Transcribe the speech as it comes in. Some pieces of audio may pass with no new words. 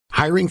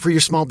Hiring for your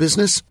small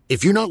business?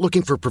 If you're not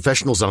looking for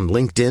professionals on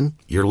LinkedIn,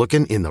 you're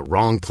looking in the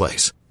wrong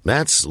place.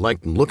 That's like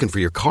looking for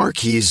your car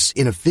keys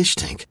in a fish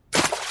tank.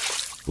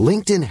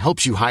 LinkedIn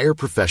helps you hire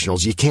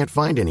professionals you can't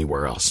find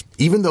anywhere else,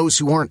 even those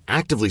who aren't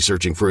actively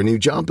searching for a new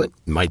job but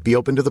might be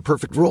open to the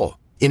perfect role.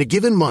 In a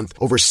given month,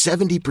 over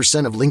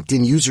 70% of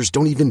LinkedIn users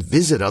don't even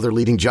visit other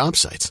leading job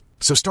sites.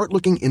 So start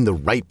looking in the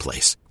right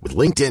place. With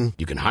LinkedIn,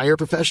 you can hire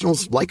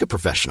professionals like a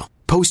professional.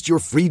 Post your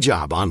free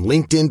job on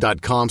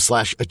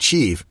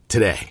linkedin.com/achieve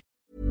today.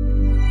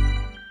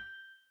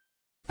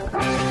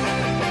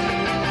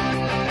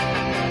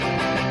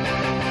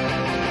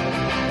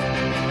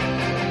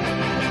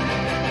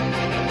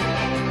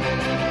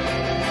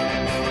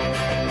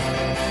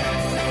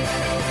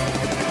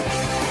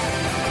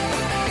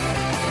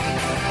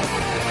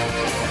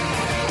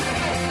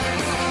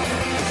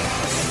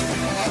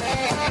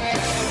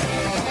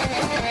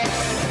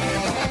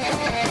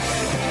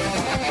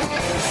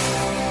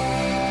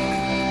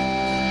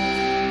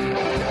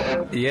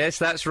 Yes,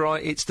 that's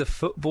right. It's the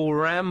Football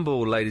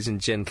Ramble, ladies and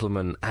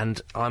gentlemen,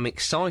 and I'm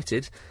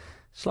excited,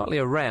 slightly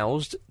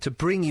aroused, to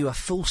bring you a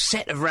full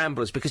set of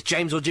Ramblers because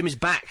James or Jim is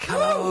back.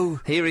 Hello.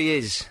 Here he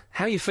is.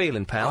 How are you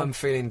feeling, pal? I'm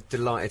feeling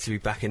delighted to be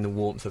back in the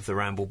warmth of the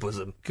Ramble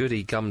bosom.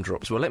 Goody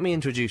gumdrops. Well, let me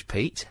introduce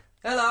Pete.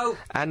 Hello.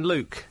 And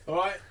Luke. All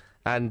right.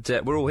 And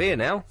we're all here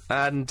now.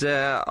 And,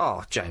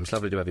 James,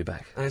 lovely to have you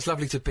back. And it's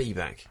lovely to be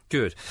back.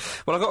 Good.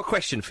 Well, I've got a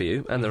question for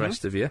you and the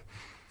rest of you.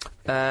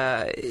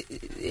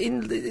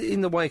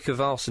 In the wake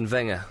of Arsene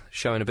Wenger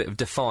showing a bit of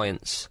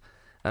defiance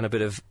and a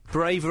bit of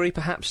bravery,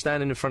 perhaps,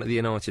 standing in front of the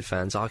United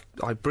fans, I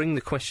bring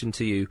the question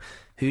to you,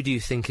 who do you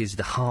think is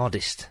the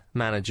hardest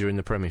manager in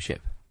the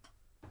Premiership?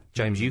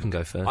 James, you can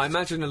go first. I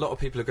imagine a lot of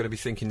people are going to be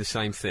thinking the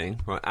same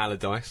thing. Right,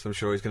 Allardyce, I'm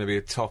sure he's going to be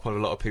a top on a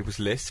lot of people's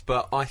lists,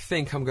 but I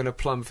think I'm going to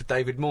plumb for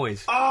David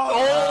Moyes.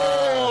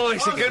 Oh,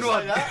 it's a good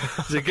one.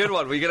 It's a good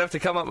one. We're going to have to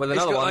come up with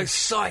another He's got one. those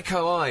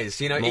psycho eyes,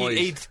 you know.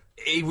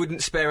 He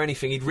wouldn't spare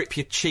anything. He'd rip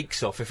your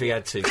cheeks off if he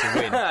had to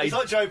win. He's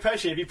like Joe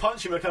Pesci. If you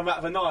punch him, he'll come out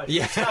of a knife.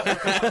 Yeah.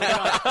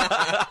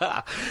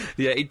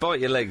 Yeah, he'd bite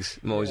your legs,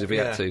 Moyes, if he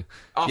had to.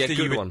 After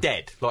you were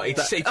dead. Like,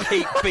 he'd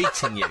keep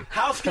beating you.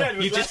 How scared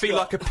was You'd just be Lescott?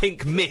 like a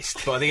pink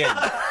mist by the end.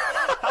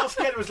 How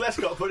scared was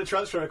Lescott to put a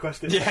transfer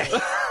request in? Yeah.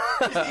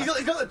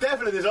 he's got the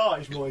devil in his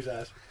eyes, Moyes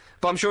has.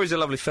 But I'm sure he's a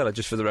lovely fella,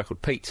 just for the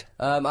record. Pete.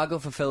 I'll go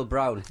for Phil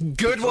Brown.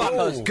 Good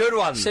one. Good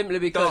one. Simply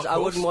because Dark I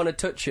horse. wouldn't want to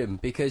touch him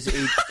because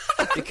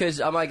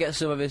because I might get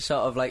some of his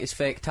sort of like his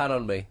fake tan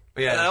on me.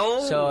 Yeah.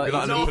 So You're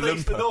like an Oompa The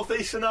Loompa.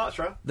 North-East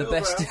Sinatra. the Phil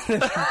best Brown.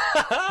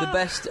 the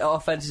best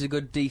offense is a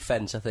good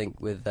defense, I think,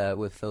 with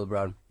Phil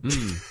Brown.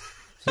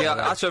 Yeah,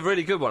 that's a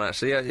really good one,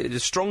 actually. Yeah, it's a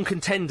strong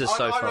contender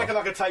so I far. reckon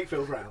I could take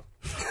Phil Brown.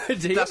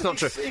 That's not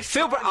true. He's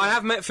Phil Brown, tiny. I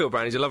have met Phil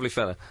Brown. He's a lovely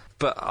fella,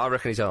 but I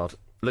reckon he's hard.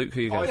 Luke, who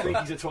you I going think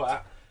for? he's a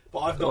twat, but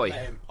I've not Oi.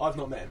 met him.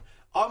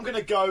 I'm going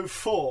to go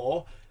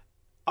for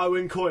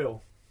Owen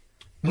Coyle.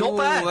 Not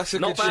bad. That's a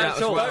Not good bad shout at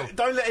as all. well.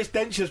 Don't let his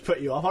dentures put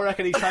you off. I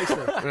reckon he's tasty.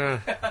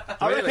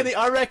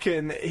 I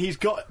reckon he's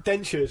got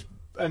dentures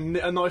and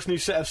a nice new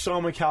set of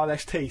Simon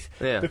Cowell-esque teeth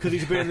because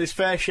he's been in his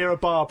fair share of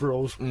bar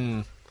brawls.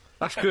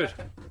 That's good.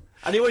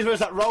 And he always wears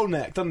that roll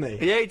neck, doesn't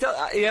he? Yeah, he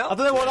does. Yeah. I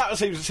don't know why that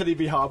said he'd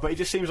be hard, but he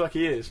just seems like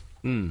he is.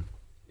 You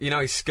know,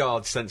 he's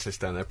scarred senseless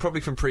down there. Probably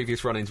from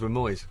previous run-ins with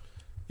Moyes.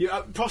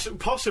 Yeah,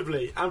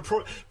 possibly. And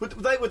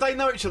would they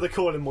know each other,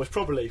 calling Moyes?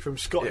 Probably from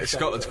Scotland. Yeah,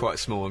 Scotland's quite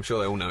small. I'm sure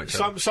they all know each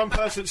other. Some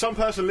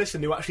person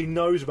listening who actually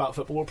knows about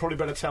football will probably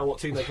better tell what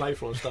team they play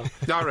for and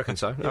stuff. I reckon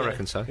so. I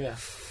reckon so. Yeah.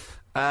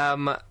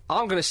 I'm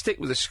going to stick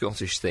with the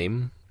Scottish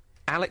theme.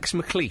 Alex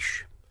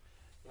McLeish.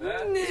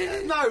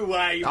 No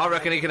way. I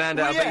reckon he can hand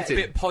out a A beating.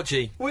 bit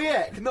podgy.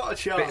 Not a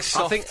chance.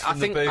 soft I from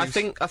the booze.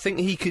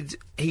 think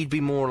he'd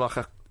be more like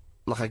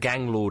a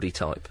gang lordy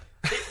type.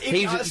 I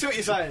see what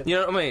you're saying. You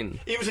know what I mean?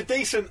 He was a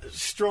decent,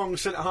 strong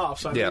centre half,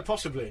 so Yeah.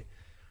 possibly.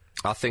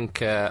 I think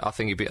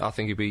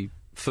he'd be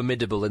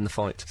formidable in the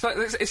fight. So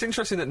it's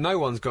interesting that no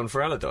one's gone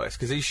for Allardyce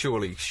because he's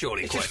surely He's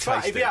quite just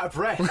fat. He'd tasty. be out of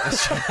breath.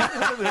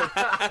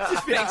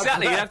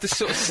 Exactly, he'd have this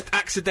sort of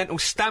accidental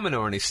stamina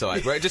on his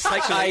side where it just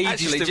takes ages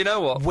Actually, to do you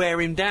know what?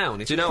 wear him down.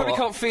 Do you know probably what?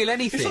 can't feel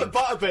anything. He's like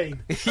Butterbean.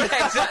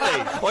 Yeah,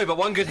 exactly. Oi, but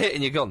one good hit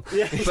and you're gone.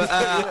 Yeah. But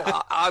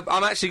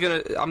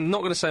I'm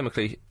not gonna say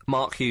McLeish.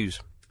 Mark Hughes.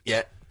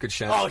 Yeah, good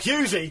shout. Oh,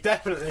 Hughesy,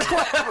 definitely.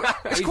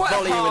 It's He'd quite a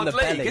volley you in hard the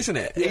league, belly. isn't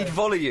it? He'd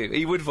volley you.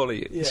 He would volley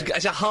you. Yeah.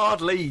 It's a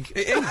hard league.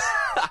 It is.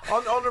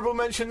 Honourable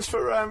mentions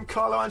for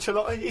Carlo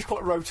Ancelotti. He's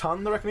quite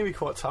rotund. I reckon he'd be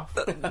quite tough.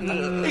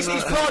 he's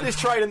plied his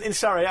trade in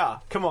Serie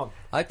A. Come on.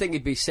 I think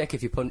he'd be sick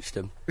if you punched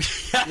him.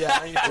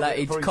 Yeah, Like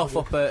he'd cough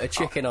up a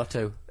chicken or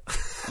two.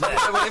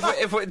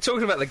 If we're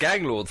talking about the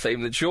gang lord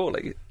theme, then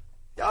surely.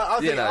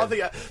 I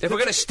think if we're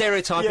going to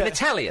stereotype an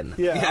Italian.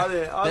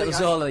 Little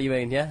Zola, you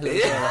mean, yeah?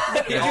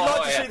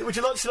 Would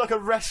you like to see like a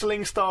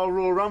wrestling-style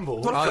Royal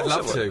Rumble? Well, I'd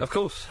love to. Of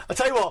course. I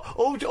tell you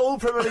what, all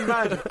Premier League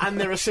managers and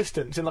their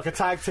assistants in like a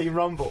tag team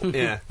Rumble.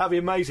 Yeah. That'd be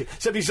amazing.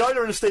 So it'd be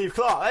Zola and Steve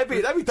Clark. That'd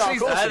be dark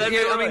horses.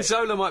 I mean,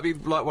 Zola might be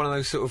like one of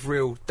those sort of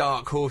real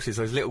dark horses,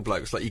 those little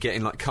blokes like you get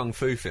in like kung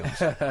fu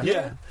films.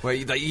 Yeah. Where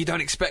you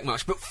don't expect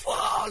much, but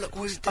look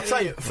what he's doing. I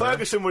tell you,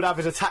 Ferguson would have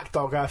his attack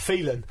dog,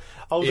 Phelan.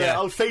 Old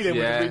Phelan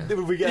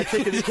would get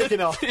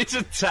kicking off. His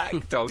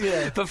attack dog.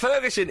 But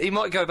Ferguson, he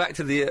might go back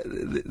to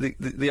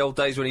the old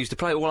days when he used to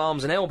play all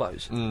arms and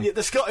elbows. Yeah,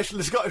 the Scottish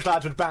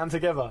lads would band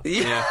together.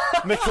 Yeah.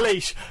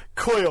 McLeish,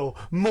 Coyle,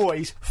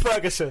 Moyes,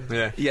 Ferguson.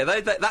 Yeah,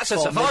 that's a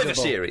Survivor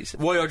series.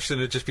 Roy Hodgson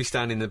would just be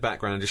standing in the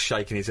background and just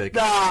shaking his head.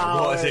 No,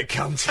 what has it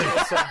come to?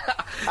 It's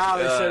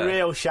a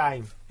real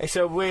shame. It's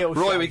a real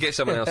shame. Roy would get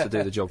someone else to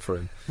do the job for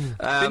him. It'd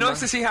be nice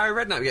to see Harry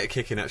Redknapp get a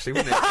kick in, actually,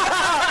 wouldn't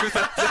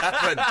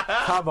it?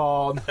 Come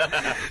on.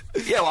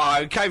 Yeah, well,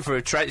 I came for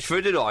a transfer,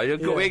 didn't I?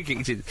 Got me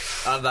kicked in.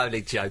 I'm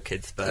only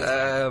joking,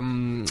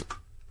 Spurs.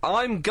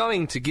 I'm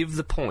going to give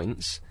the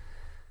points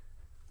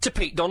to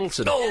Pete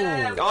Donaldson.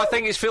 I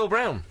think it's Phil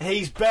Brown.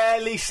 He's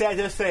barely said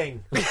a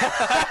thing.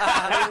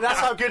 That's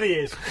how good he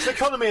is. It's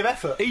economy of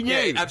effort. He knew.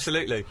 Yeah,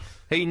 absolutely.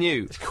 He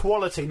knew. It's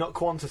quality, not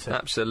quantity.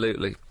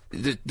 Absolutely.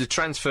 The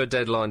transfer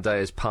deadline day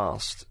has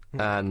passed,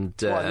 and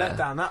what a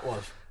letdown that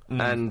was.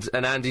 And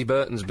Andy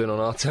Burton's been on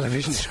our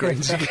television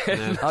screens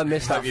again. I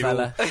missed that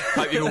fella.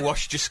 Hope you all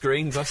washed your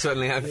screens. I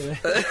certainly have.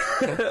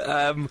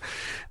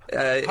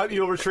 Hope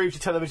you all retrieved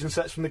your television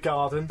sets from the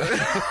garden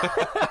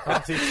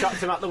after you chucked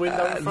him out the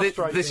window and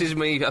frustrated This is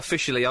me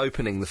officially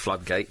opening the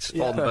floodgates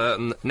on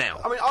Burton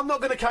now. I mean, I'm not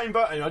going to cane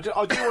Burton. I do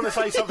want to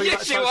say something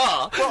Yes, about... you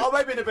are! Well,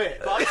 maybe in a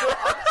bit, but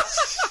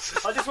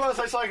I just want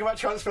to say something about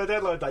transfer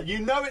deadline day. You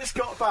know it's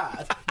got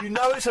bad. You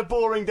know it's a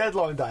boring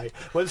deadline day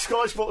when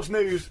Sky Sports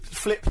News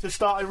flip to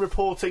starting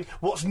reporting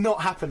what's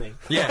not happening.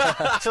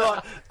 Yeah. So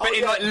like, but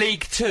in like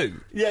League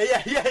Two.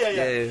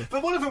 Yeah.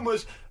 But one of them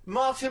was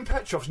Martin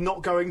Petrov's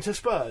not going to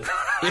Spurs.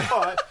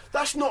 All right,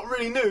 that's not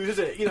really news, is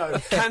it? You know,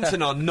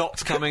 Cantona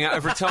not coming out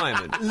of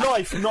retirement.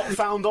 Life not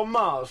found on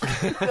Mars.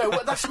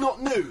 Well, that's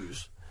not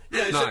news.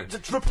 No. So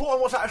to report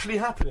on what's actually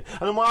happening.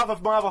 And then my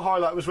other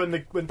highlight was when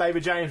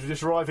David James was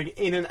just arriving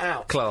in and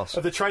out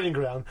of the training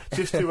ground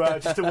just to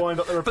wind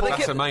up the report.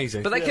 That's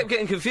amazing. But they kept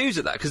getting confused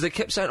at that because they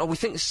kept saying, "Oh, we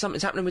think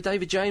something's happening with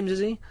David James, is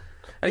he?"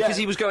 Because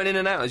he was going in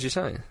and out, as you're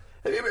saying.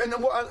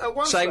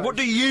 Saying, what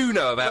do you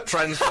know about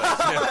transfers?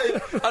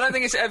 I don't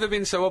think it's ever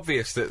been so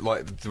obvious that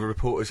like the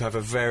reporters have a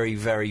very,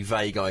 very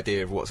vague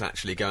idea of what's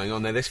actually going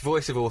on. They're this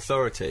voice of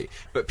authority,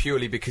 but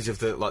purely because of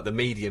the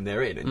medium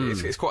they're in,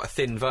 and it's quite a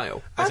thin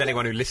veil, as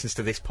anyone who listens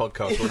to this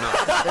podcast will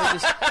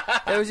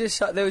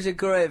know. There was a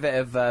great bit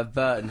of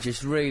Burton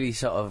just really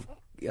sort of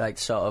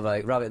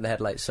like rabbit in the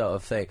headlights sort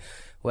of thing,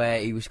 where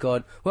he was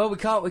going, well, we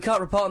can't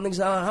report on things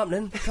that aren't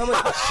happening, can we?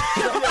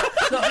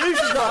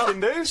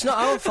 It's not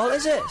our fault,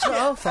 is it? It's not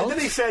our fault. And then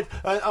he said,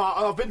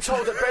 I've been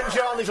told that Ben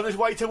Jarley's on his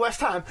way to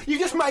West Ham. You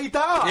just made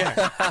that up. Yeah.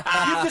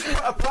 You've just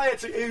put a player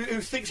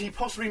who thinks he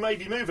possibly may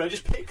be moving and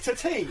just picked a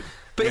team.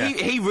 But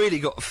he really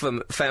got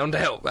found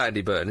out,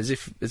 Andy Burton, as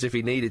if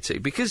he needed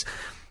to, because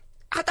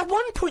at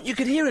one point you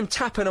could hear him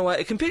tapping away at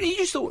a computer. You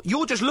just thought,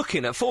 you're just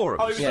looking at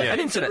forums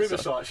and internet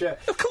sites,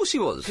 Of course he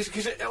was.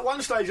 Because at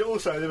one stage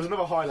also, there was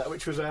another highlight,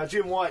 which was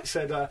Jim White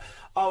said, and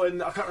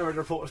I can't remember the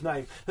reporter's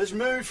name, has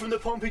moved from the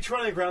Pompey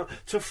training ground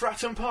to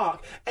Fratton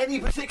Park. Any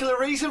particular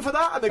reason for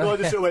that? And the guy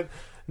just sort of went,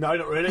 no,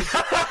 not really.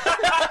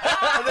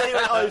 And then he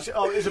went,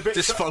 it's a bit...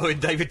 Just following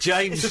David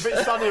James. It's a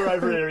bit sunnier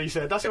over here, he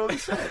said. That's all he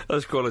said.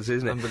 That's quality,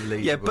 isn't it? Unbelievable.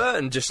 Yeah,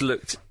 Burton just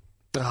looked...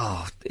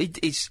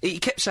 he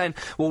kept saying,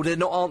 well, they're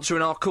not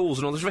answering our calls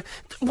and all this.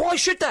 Why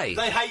should they?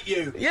 They hate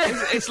you. Yeah,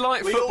 it's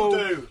like we football. All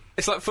do.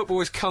 It's like football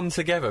has come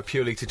together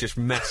purely to just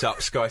mess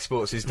up Sky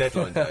Sports'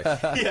 deadline day.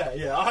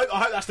 Yeah. I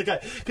hope that's the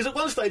case. Because at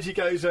one stage he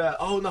goes,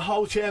 and the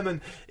whole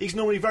chairman, he's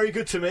normally very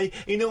good to me.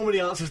 He normally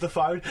answers the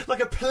phone.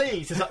 Like a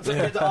plea to get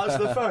to answer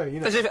the phone.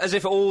 You know? As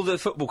if all the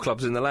football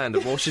clubs in the land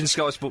are watching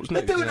Sky Sports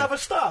News. They're doing other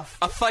stuff.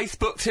 I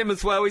Facebooked him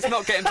as well. He's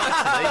not getting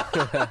back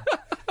to me.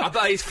 I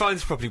bet his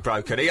phone's probably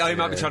broken. He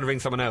might be trying to ring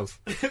someone else.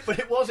 But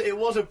it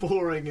was a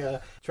boring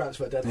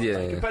transfer deadline.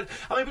 Yeah. But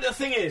the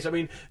thing is,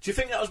 do you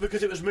think that was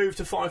because it was moved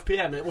to 5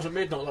 p.m. and it wasn't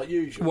midnight like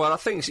usual? Well, I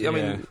think.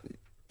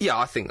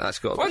 I think that's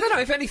got. Well, I don't know.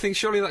 If anything,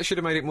 surely that should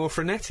have made it more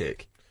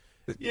frenetic.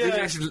 Yeah,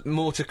 there's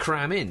more to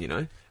cram in, you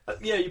know.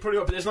 Yeah, you're probably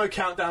right, but there's no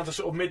countdown to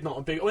sort of midnight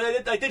on Big. Well,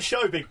 they did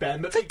show Big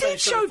Ben, but they did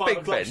show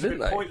Big Ben, didn't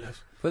they? Pointless.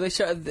 Well, they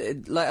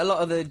showed, like, a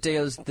lot of the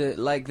deals, that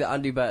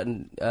Andy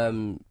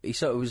Burton, he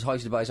sort of was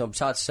hoisted by his own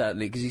petard,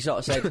 certainly, because he sort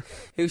of said,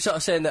 he was sort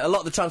of saying that a lot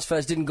of the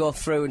transfers didn't go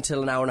through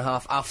until an hour and a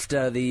half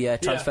after the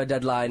transfer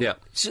deadline. Yeah.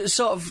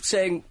 Sort of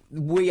saying,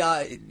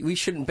 we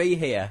shouldn't be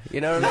here, you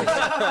know what I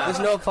mean? There's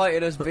no point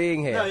in us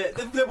being here.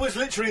 No, there was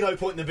literally no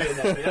point in being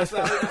there. I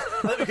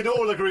think we can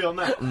all agree on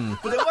that.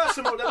 But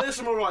there's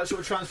some all right sort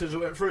of transfers that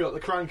went through, like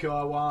the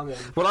Cranko one.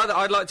 Well,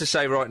 I'd like to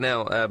say right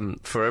now,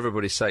 for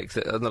everybody's sake,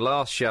 that on the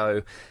last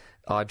show,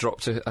 I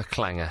dropped a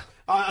clanger.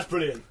 Oh, that's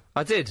brilliant.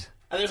 I did.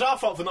 And it was our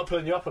fault for not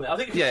pulling you up on it. I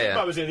think if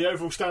Timbo was here, the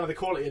overall standard of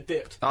quality had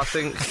dipped. I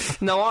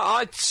think... No,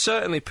 I'd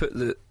certainly put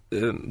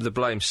the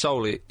blame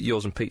solely at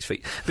yours and Pete's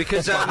feet.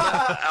 Because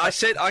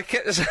I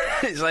kept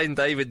saying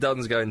David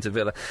Dunn's going to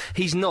Villa.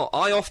 He's not.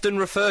 I often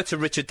refer to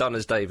Richard Dunne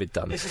as David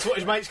Dunne. This is what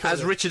his mates call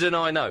As him. Richard and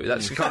I know.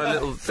 That's the kind of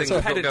little thing It's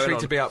we've got going pedantry on.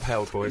 to be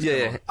upheld, boys.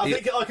 Yeah. I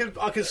think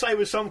I can say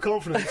with some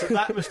confidence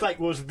that mistake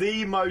was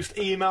the most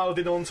emailed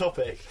in on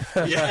topic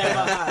you've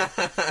ever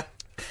had.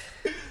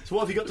 So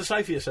what have you got to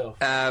say for yourself?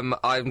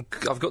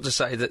 I've got to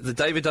say that the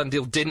David Dunne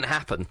deal didn't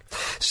happen.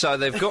 So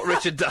they've got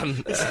Richard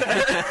Dunne.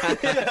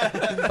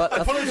 But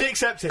Apology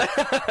accepted.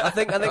 I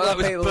think That what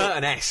was people...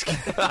 Burton-esque.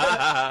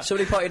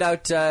 Somebody pointed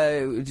out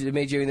to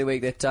me during the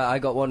week that I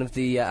got one of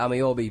the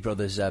Amiobi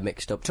brothers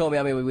mixed up. Tommy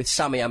Amiobi with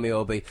Sammy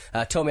Amiobi.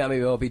 Tommy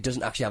Amiobi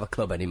doesn't actually have a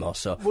club anymore,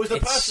 so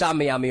it's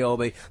Sammy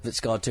Amiobi that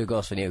scored 2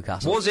 goals for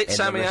Newcastle. Was it in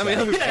Sammy the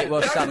reserve. Amiobi? It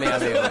was Sammy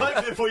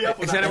Amiobi.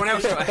 Has anyone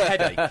else got a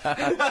headache?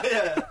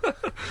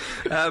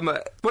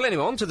 Well,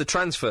 anyway, on to the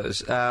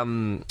transfers.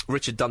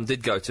 Richard Dunne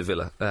did go to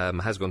Villa,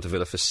 has gone to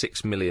Villa for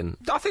 $6 million.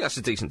 I think that's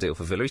a decent deal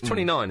for Villa. He's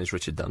 29, is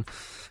Richard Dunne.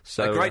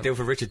 So, A great deal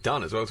for Richard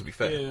Dunne as well, to be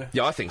fair. Yeah.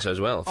 Yeah, I think so as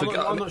well.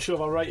 I'm not sure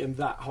if I rate him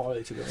that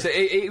highly, to be honest. So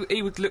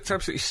he looked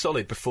absolutely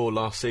solid before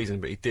last season,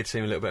 but he did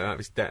seem a little bit out of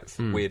his depth,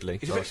 weirdly,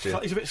 last year.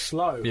 He's a bit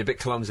slow. Yeah, a bit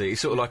clumsy. He's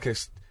sort of like a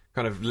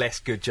kind of less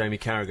good Jamie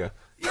Carragher.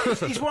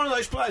 He's one of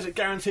those players that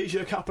guarantees you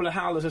a couple of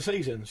howlers a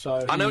season.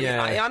 So I know,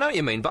 Yeah. I know what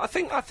you mean, but I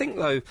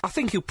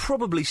think he'll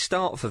probably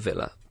start for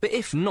Villa. But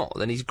if not,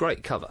 then he's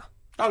great cover.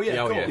 Oh yeah,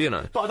 Yeah, of oh, course. yeah. You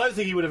know. But I don't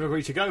think he would have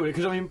agreed to go with it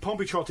because I mean,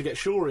 Pompey tried to get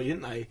Shorey,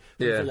 didn't they?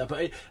 From Yeah. Villa,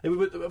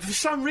 but for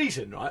some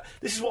reason, right?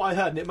 This is what I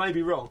heard, and it may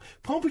be wrong.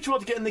 Pompey tried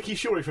to get Nicky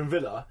Shorey from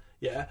Villa.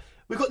 Yeah,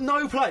 we've got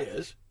no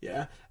players.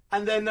 Yeah.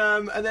 And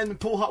then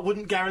Paul Hart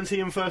wouldn't guarantee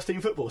him first team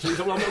football, so he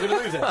thought, well, I'm not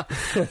going to lose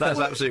it. That's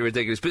absolutely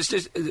ridiculous. But it's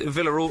just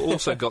Villa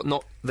also got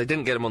they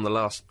didn't get him on the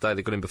last day,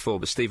 they got him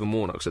before, but Stephen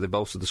Warnock, so they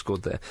bolstered the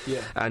squad there.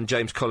 Yeah. And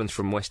James Collins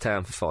from West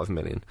Ham for $5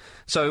 million.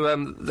 So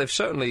they've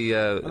certainly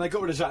And they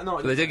got rid of Zach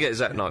Knight. they did get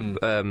Zach Knight,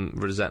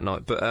 rid of Zach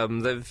Knight, but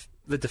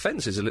the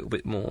defence is a little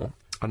bit more,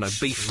 I don't know,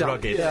 beefed up.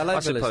 Rugged. Yeah, I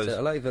suppose.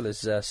 like Villa's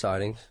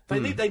signings. They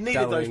needed those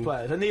Dowling.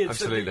 players. They needed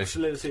Absolutely.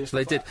 solidity and stuff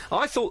They did.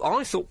 like that.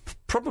 I thought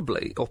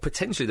probably or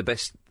potentially the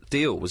best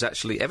deal was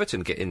actually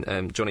Everton getting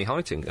Johnny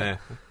Heitinga. Yeah,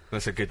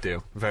 that's a good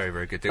deal. Very,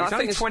 very good deal. I He's think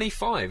only it's-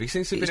 25. He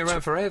seems to have been He's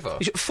around forever.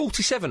 He's at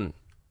 47.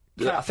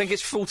 I Caps. think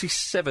it's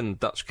 47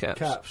 Dutch caps.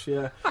 Caps,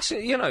 yeah. That's,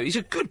 he's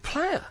a good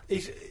player.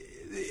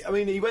 I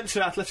mean, he went to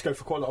Atletico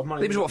for quite a lot of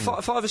money. He was, didn't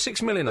what, 5 or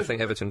 6 million, I think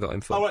Everton got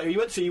him for. Oh, right, he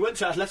went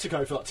to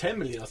Atletico for like 10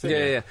 million, I think.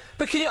 Yeah.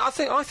 But I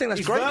think that's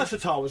He's great.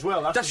 versatile as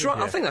well. That's right.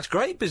 I think that's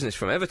great business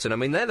from Everton. I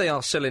mean, there they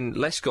are selling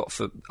Lescott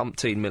for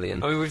umpteen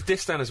million. I mean, with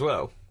Distan as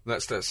well.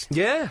 That's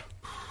Yeah.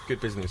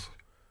 good business.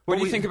 What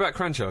do you think about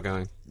Cranshaw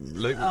going?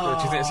 Luke, do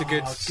you think it's a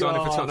good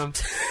signing for God. Tottenham?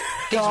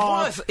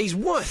 He's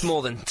worth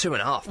more than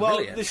 $2.5 Well,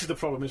 million. this is the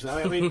problem, isn't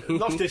it? I mean,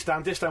 lost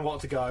Distan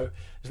wanted to go.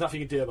 There's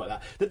nothing you can do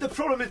about that. The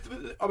problem is,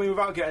 I mean,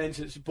 without getting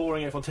into it's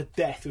boring everyone to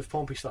death with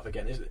Pompey stuff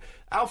again, is that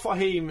Al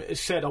Fahim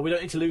has said, we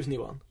don't need to lose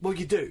anyone. Well,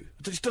 you do.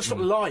 Just stop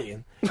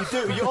lying. You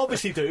do. You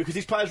obviously do, because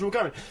these players are all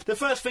going. The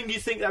first thing you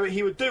think that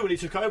he would do when he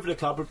took over the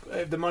club,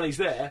 if the money's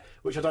there,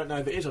 which I don't know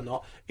if it is or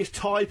not, is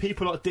tie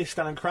people like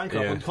Distan and Crank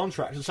up on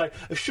contracts and say,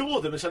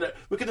 assure them and say, that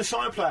we're going to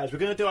sign players, we're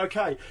going to do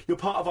okay, you're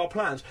part of our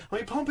plans. I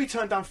mean, Pompey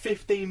turned down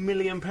 £15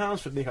 million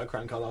for Nico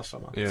Crankar last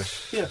summer. Yeah.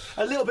 Yeah,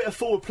 a little bit of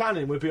forward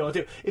planning would be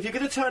ideal. If you're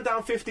going to turn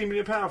down £15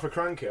 million for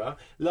Crankier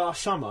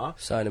last summer,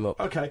 Sign him up.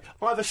 okay,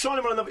 either sign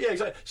him on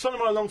sign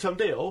him on a long-term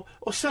deal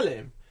or sell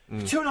him.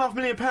 £2.5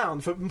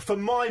 million for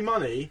my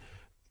money,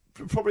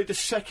 probably the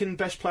second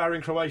best player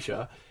in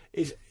Croatia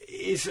is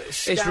It's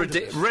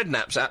scandalous.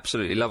 Redknapp's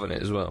absolutely loving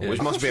it as well,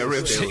 which must be a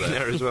real deal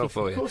there as well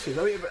for Of you. course he is.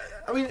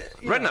 I mean,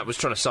 you know, Redknapp was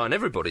trying to sign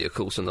everybody, of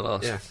course, in the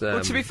last. Yeah.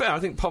 Well, to be fair, I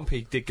think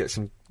Pompey did get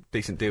some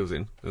decent deals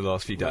in the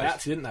last few days. they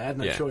actually didn't they? Had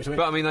no Yeah. choice. I mean,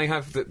 But I mean, they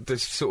have the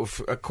sort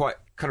of a quite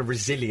kind of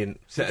resilient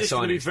set of this is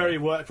going to be signings. very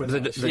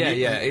workman.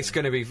 It's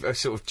going to be a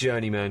sort of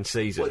journeyman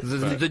season.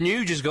 the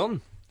Nuge is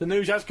gone. The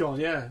news has gone,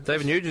 yeah.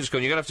 David Nugent's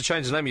gone. You're going to have to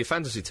change the name of your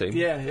fantasy team.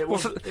 Yeah, it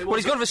was. Well,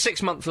 he's gone for a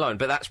 6-month loan,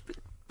 but that's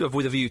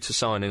with a view to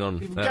signing on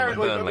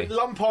Burnley.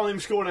 Lump on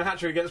him scoring a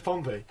hat-trick against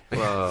Pompey.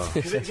 Well,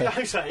 Because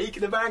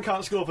the man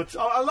can't score for...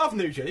 I love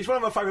Nugent. He's one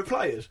of my favourite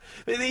players.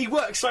 He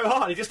works so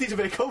hard. He just needs a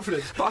bit of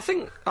confidence. but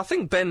I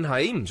think Ben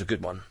Haim's a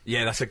good one.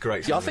 Yeah, that's a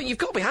great Yeah, I signing. think you've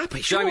got to be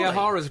happy. Jamie surely.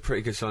 O'Hara's a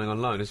pretty good signing on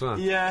loan as well.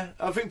 Yeah,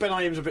 I think Ben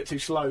Haim's a bit too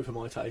slow for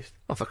my taste.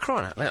 Oh, for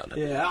crying out loud!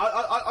 Yeah,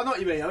 I know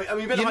what you mean. I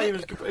mean Ben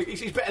Haim's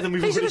he's better than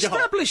we've He's an already got.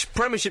 established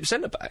Premiership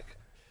centre back.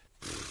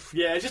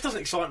 Yeah, it just doesn't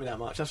excite me that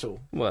much. That's all.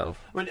 Well,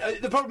 I mean,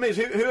 the problem is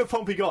who have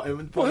Pompey got? who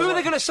are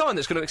they going to sign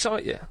that's going to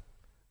excite you?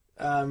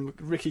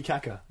 Ricky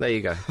Kaka. There you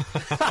go.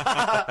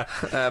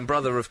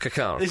 Brother of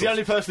Kakar. He's the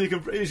only person who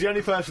can. He's the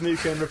only person who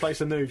can replace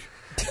the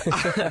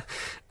Nuge.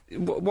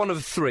 One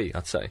of three,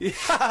 I'd say.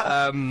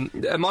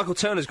 Michael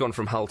Turner's gone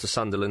from Hull to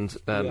Sunderland.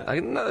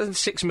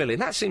 6 million.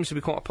 That seems to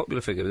be quite a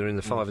popular figure. They're in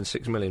the 5 and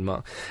 6 million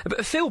mark.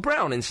 But Phil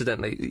Brown,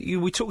 incidentally,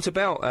 we talked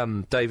about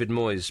David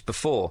Moyes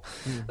before,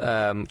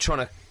 trying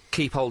to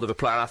keep hold of a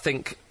player. I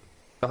think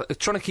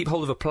trying to keep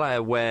hold of a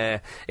player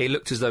where it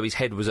looked as though his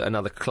head was at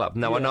another club.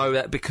 Now, I know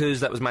that because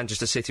that was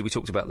Manchester City, we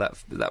talked about that.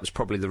 That was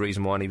probably the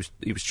reason why he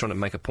was trying to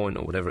make a point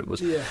or whatever it was.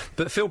 Yeah.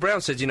 But Phil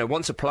Brown said,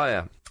 once a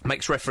player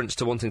makes reference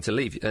to wanting to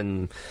leave,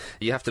 and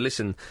you have to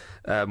listen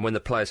when the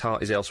player's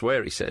heart is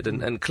elsewhere, he said.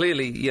 And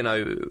clearly,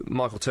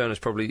 Michael Turner's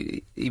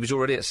he was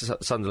already at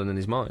Sunderland in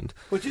his mind.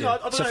 Well,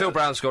 so Phil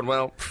Brown's gone,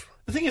 well...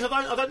 The thing is,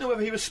 I don't know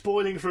whether he was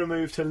spoiling for a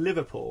move to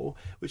Liverpool,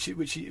 which it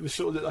was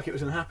sort of looked like it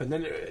was going to happen.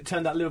 Then it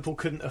turned out Liverpool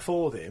couldn't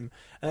afford him,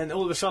 and then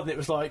all of a sudden it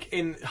was like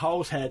in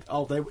Hull's head,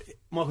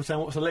 Michael Turner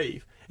wants to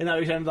leave, and now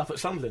he's ended up at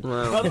Sunderland.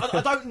 Wow.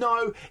 I don't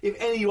know if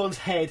anyone's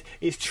head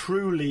is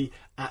truly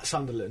at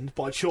Sunderland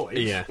by choice.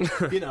 Yeah,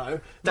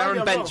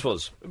 Darren Bent's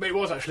was. It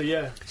was actually,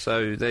 yeah.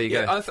 So there you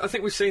go. I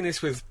think we've seen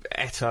this with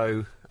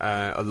Eto'o.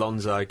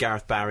 Alonso,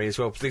 Gareth Barry as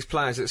well. These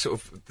players that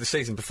sort of the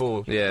season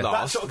before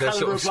last, they're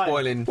sort of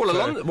spoiling. Well,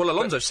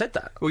 Alonso said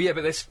that. Well, yeah,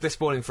 but they're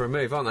spoiling for a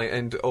move, aren't they?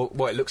 And it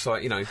looks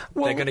like they're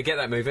going to get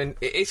that move, and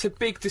it's a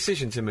big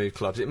decision to move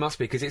clubs. It must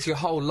be because it's your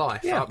whole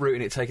life,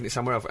 uprooting it, taking it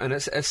somewhere else, and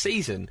a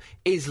season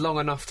is long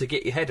enough to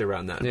get your head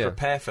around that and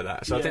prepare for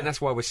that. So I think that's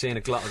why we're seeing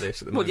a glut of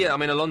this at the moment. Well, yeah, I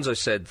mean, Alonso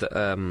said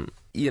that.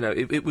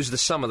 It was the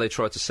summer they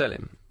tried to sell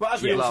him. Well,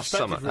 as we all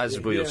suspected, summer, as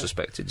we all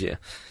suspected, yeah.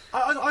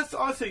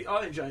 I think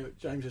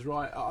James is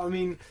right. I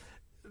mean,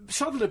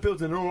 Sunderland are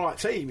building an all right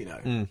team,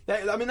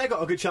 They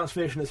got a good chance of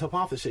finishing the top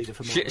half of the season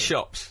for shit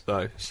shops,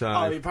 though. So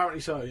apparently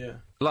so, yeah.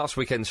 Last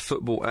weekend's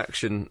football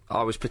action,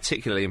 I was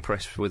particularly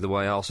impressed with the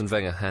way Arsene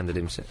Wenger handled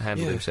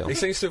himself. He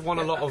seems to have won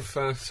a lot of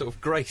sort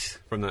of grace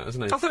from that,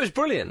 hasn't he? I thought it was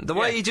brilliant. The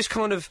way he just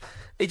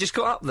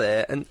got up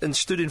there and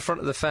stood in front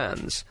of the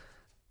fans,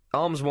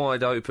 arms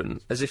wide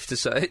open, as if to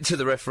say to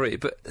the referee,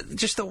 but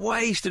just the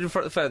way he stood in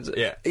front of the fans,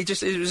 it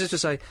was just to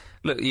say,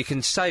 look, you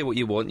can say what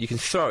you want, you can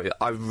throw it,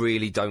 I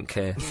really don't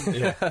care.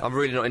 I'm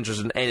really not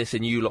interested in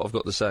anything you lot have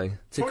got to say.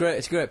 It's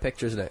a great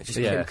picture, isn't it? Just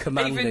him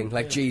commanding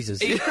like Jesus.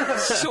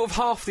 Sort of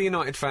half the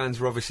United fans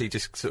were obviously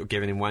just sort of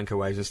giving him wanker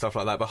waves and stuff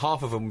like that, but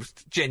half of them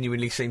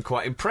genuinely seemed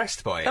quite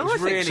impressed by it. It was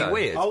really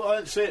weird. I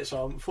didn't see it,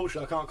 so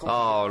unfortunately I can't comment.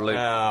 Oh,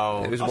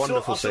 Luke, it was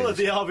wonderful. I saw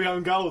the Diaby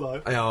own goal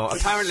though. Oh,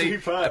 apparently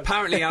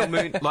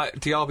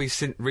Diaby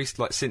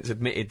since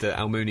admitted that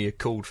Almunia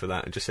called for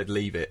that and just said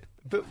leave it.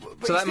 But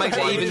so that makes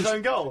it even his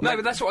own goal. No,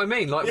 but that's what I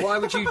mean. Like, why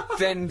would you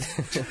then?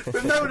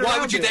 Why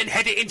would you then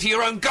head it into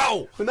your own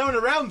goal? With no one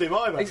around him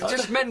either. It's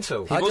just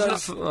mental. It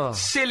wasn't a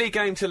silly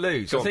game to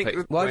lose.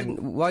 Why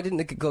didn't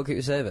the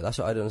goalkeeper save it? That's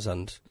what I don't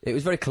understand. It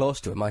was very close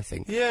to him, I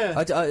think.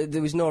 Yeah.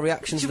 There was no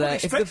reactions there.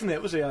 Expecting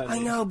it, was he? I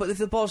know, but if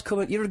the ball's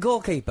coming, you're a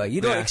goalkeeper.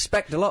 You don't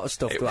expect a lot of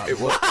stuff to happen.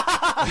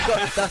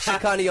 That's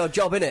kind of your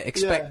job, innit?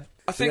 Expect.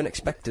 The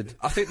unexpected.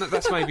 I think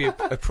that's maybe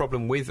a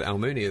problem with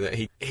Almunia, that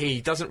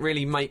he doesn't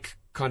really make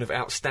kind of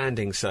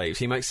outstanding saves.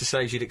 He makes the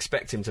saves you'd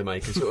expect him to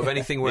make, and sort of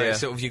anything where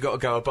sort of you've got to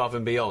go above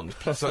and beyond.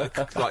 Plus,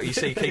 like you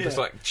see keepers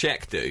like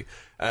Czech do.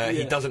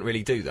 He doesn't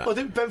really do that. Well,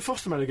 didn't Ben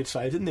Foster made a good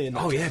save, didn't he?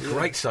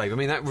 Great save. I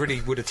mean, that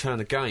really would have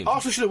turned the game.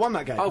 Arsenal should have won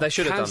that game. Oh, they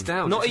should have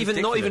done. Not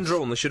even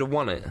drawn. They should have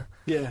won it.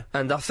 Yeah.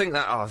 And I think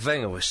that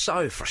Wenger was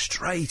so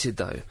frustrated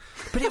though.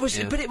 But it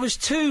was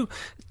two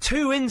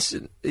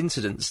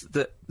incidents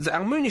that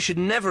Almunia should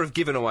never have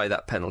given away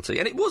that penalty,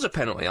 and it was a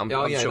penalty. I'm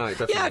sure.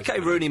 No,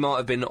 Rooney might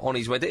have been on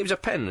his way. It was a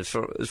pen as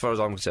far as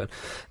I'm concerned.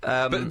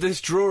 But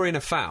there's drawing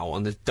a foul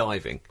and there's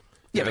diving.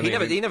 Yeah, but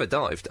he never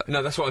dived, though.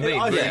 No, that's what I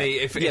mean. Really,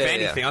 if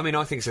anything, I mean,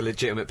 I think it's a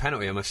legitimate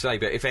penalty, I must say.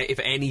 But if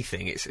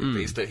anything, it's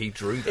that he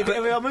drew that. But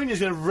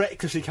Almunia's going to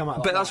recklessly come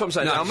out. But that's what I'm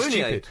saying. No,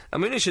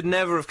 Almunia should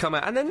never have come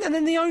out, and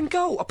then the own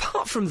goal.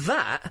 Apart from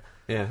that,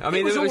 I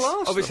mean,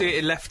 obviously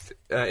it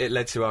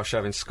led to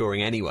Arshavin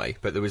scoring anyway.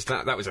 But there was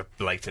that was a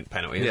blatant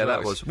penalty. Yeah,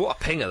 that was.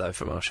 What a pinger though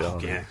from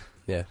Arshavin.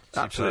 Yeah,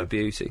 absolute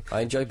beauty.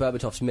 I enjoy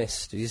Berbatov's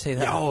miss. Did you see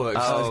that? Oh, that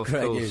was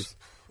great news.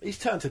 He's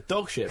turned to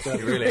dog shit. He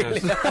really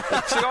has.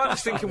 So I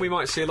was thinking we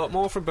might see a lot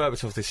more from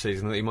Berbatov this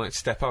season, that he might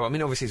step up. I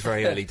mean, obviously it's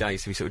very early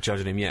days to be sort of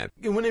judging him yet.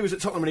 When he was at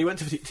Tottenham and he went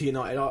to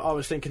United, I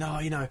was thinking,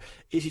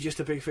 is he just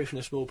a big fish in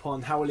a small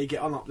pond? How will he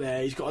get on up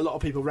there? He's got a lot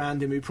of people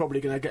around him who are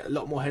probably going to get a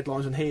lot more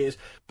headlines than he is.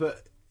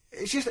 But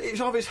it's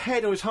either his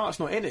head or his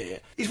heart's not in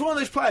it. He's one of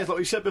those players, like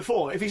we said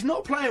before, if he's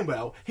not playing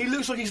well, he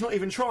looks like he's not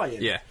even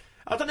trying. Yeah.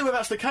 I don't know whether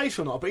that's the case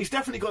or not, but he's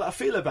definitely got that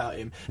feel about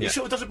him. He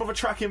sort of doesn't bother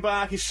tracking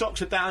back, his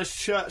socks are down, his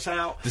shirt's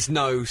out. There's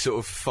no sort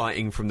of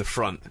fighting from the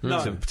front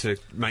to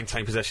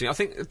maintain possession. I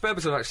think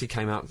Berbatov actually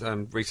came out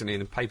recently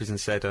in the papers and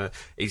said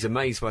he's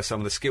amazed by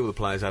some of the skill the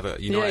players have at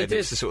United.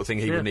 It's the sort of thing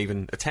he wouldn't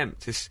even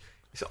attempt. It's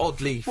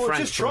oddly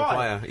frank from a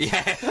player.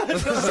 Yeah,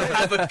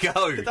 have a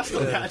go. That's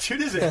not the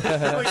attitude, is it?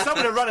 I mean, some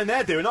of the running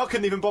they're doing, I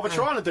couldn't even bother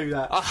trying to do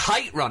that. I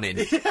hate running.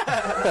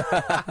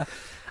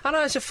 I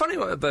know, it's a funny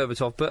one at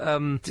Berbatov, but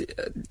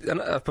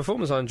a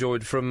performance I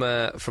enjoyed from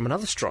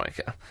another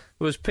striker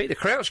was Peter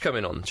Crouch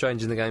coming on,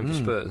 changing the game for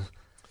Spurs.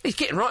 He's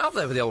getting right up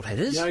there with the old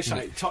headers. You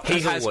know,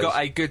 He has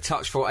got a good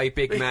touch for a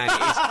big man.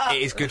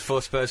 It is good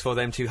for Spurs for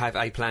them to have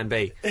a plan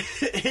B.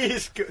 It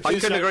is good. I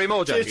couldn't agree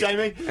more, Jamie.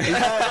 Cheers,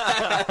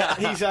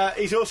 Jamie.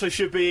 He's also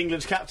should be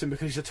England's captain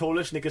because he's the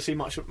tallest and he can see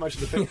most of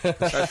the pitch.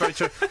 That's very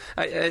true.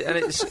 And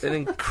it's an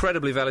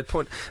incredibly valid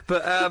point.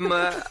 But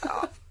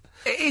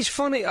it is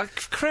funny.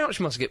 Crouch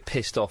must get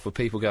pissed off with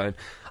people going,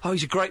 "Oh,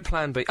 he's a great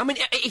plan B." I mean,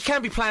 he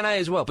can be plan A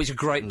as well, but he's a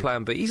great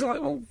plan B. He's like,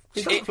 well,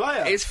 He's not a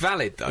player. It's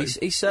valid, though.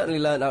 He's certainly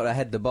learnt how to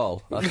head the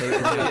ball, I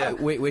think,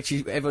 which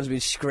everyone's been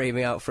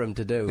screaming out for him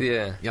to do.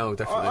 Yeah. Oh,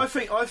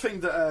 definitely. I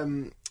think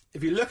that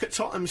if you look at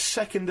Tottenham's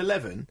second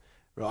 11,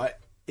 right,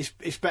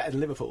 it's better than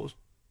Liverpool's.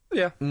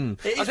 Yeah.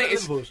 I think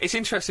it's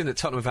interesting that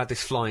Tottenham have had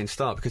this flying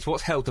start because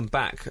what's held them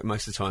back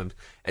most of the time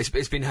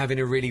it's been having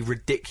a really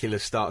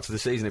ridiculous start to the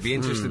season. It'd be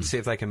interesting to see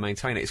if they can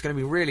maintain it. It's going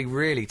to be really,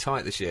 really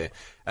tight this year.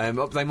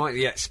 They might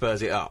yet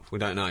Spurs it up. We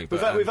don't know.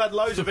 But, we've had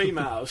loads of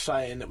emails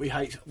saying that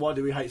why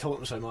do we hate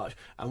Tottenham so much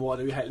and why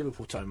do we hate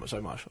Liverpool so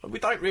much? We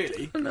don't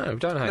really. No, we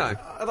don't hate them.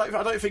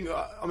 I don't think.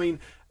 I mean,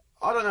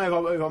 I don't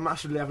know if I'm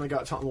massively having a go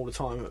at Tottenham all the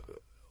time.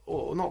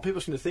 Or not, people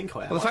seem to think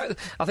I am. Well,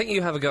 I think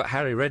you have a go at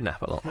Harry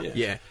Redknapp a lot.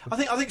 Yeah. I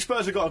think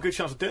Spurs have got a good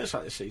chance of doing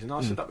something this season. I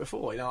said that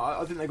before. You know,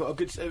 I think they've got a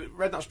good.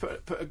 Redknapp's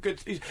put a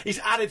good. He's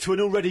added to an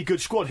already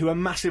good squad who are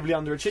massively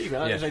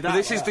underachieving.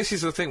 This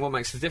is the thing. What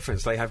makes the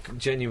difference? They have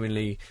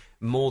genuinely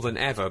more than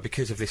ever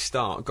because of this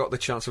start got the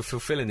chance of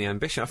fulfilling the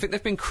ambition. I think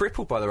they've been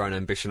crippled by their own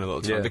ambition a lot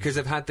of the time because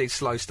they've had these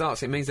slow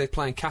starts. It means they're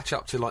playing catch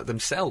up to like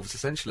themselves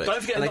essentially.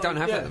 And they don't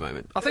have it at the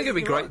moment. I think it'd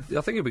be great.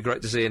 I think it'd be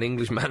great to see an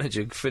English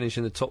manager finish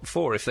in the top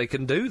 4 if they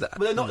can do that.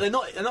 But they're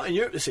not in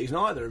Europe this season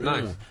either.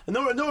 I mean,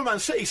 no. Nor Man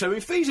City. So I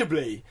mean,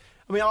 feasibly,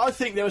 I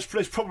think there's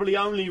probably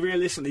only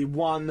realistically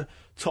one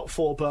top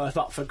 4 berth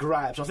up for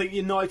grabs. I think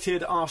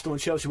United, Arsenal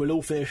and Chelsea will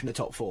all finish in the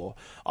top 4.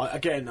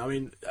 Again, I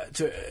mean,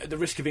 to the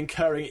risk of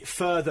incurring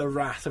further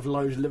wrath of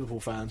loads of Liverpool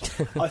fans,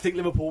 I think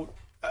Liverpool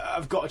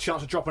have got a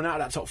chance of dropping out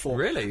of that top 4.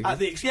 Really? At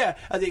the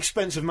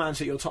expense of Man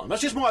City or Tottenham.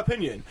 That's just my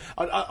opinion.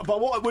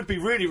 But what would be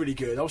really, really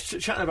good, I was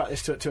chatting about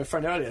this to a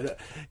friend earlier, that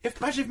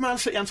imagine if Man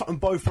City and Tottenham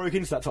both broke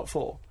into that top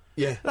 4.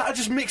 Yeah. That'd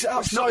just mix it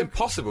up. It's not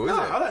impossible, is it?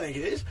 I don't think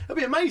it is. It'd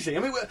be amazing. I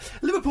mean,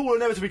 Liverpool will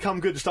never to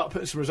become good to start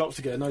putting some results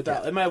together, no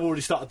doubt. They may have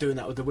already started doing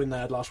that with the win they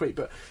had last week,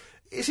 but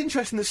it's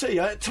interesting to see.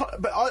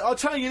 But I'll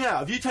tell you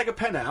now, if you take a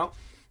pen out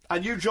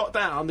and you jot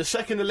down the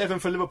second 11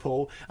 for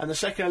Liverpool and the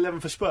second 11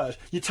 for Spurs,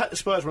 you take the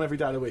Spurs one every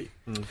day of the week.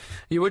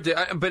 You would do,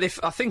 but if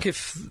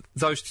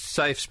those,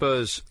 say, if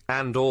Spurs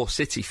and or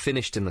City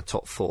finished in the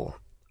top 4,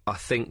 I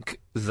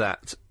think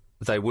that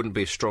they wouldn't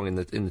be as strong in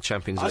the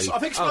Champions League. I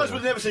think Spurs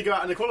would never see go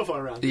out in the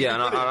qualifying round. Yeah,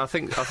 and I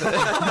think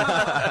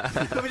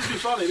That would just be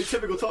funny. It'd be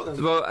typical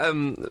Tottenham.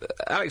 Well,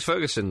 Alex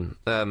Ferguson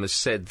has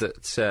said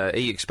that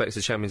he expects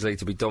the Champions League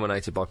to be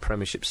dominated by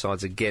Premiership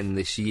sides again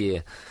this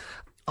year.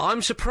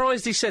 I'm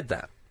surprised he said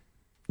that.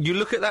 You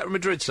look at that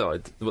Madrid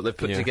side, what they've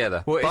put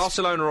together. Well,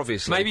 Barcelona,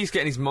 obviously. Maybe he's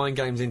getting his mind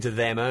games into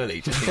them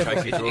early, just in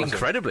case he draws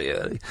incredibly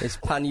early. It's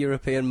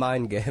pan-European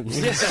mind games.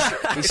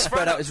 He's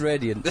spread out his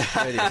radiance.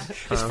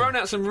 It's thrown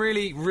out some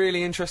really,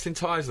 really interesting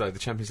ties, though, the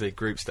Champions League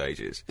group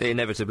stages. It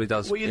inevitably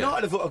does. Well,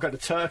 United have got to go to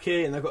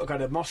Turkey and they've got to go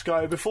to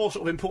Moscow before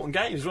sort of important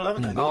games as well,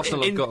 haven't they?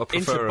 Arsenal have got to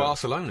prefer... Into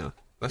Barcelona.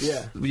 That's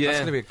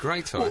going to be a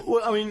great tie.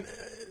 Well, I mean...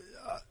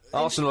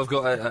 Arsenal have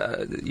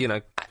got,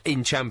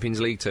 in Champions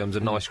League terms,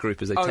 a nice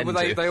group as they tend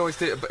to. They always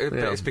do, but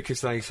it's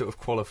because they sort of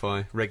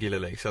qualify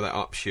regularly, so that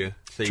ups your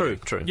seeding.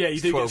 True. Yeah,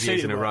 you do 12 get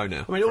years in a row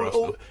now. I mean,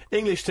 all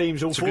English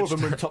teams, all 4 of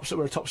them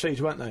were top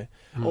seeds, weren't they?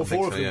 All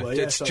 4 of them were.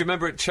 Yeah, do you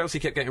remember Chelsea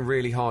kept getting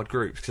really hard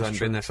groups because they hadn't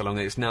been there so long?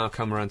 It's now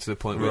come around to the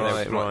point where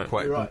they're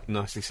quite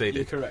nicely seeded.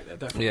 You're correct,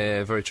 definitely.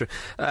 Yeah, very true.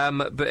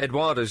 But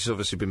Eduardo's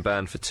obviously been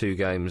banned for 2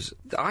 games.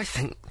 I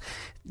think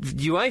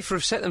UEFA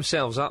have set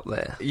themselves up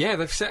there. Yeah,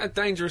 they've set a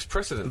dangerous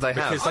precedent. They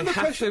have. Because they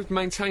have to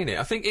maintain it.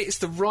 I think it's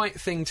the right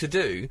thing to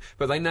do,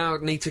 but they now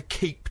need to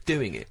keep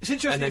doing it. It's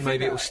interesting. And then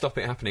maybe it will stop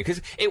it happening.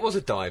 Because it was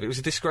a dive. It was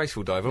a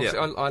disgraceful dive. Obviously,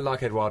 I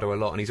like Eduardo a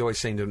lot, and he's always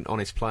seemed an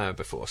honest player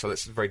before, so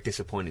that's very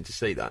disappointing to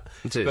see that.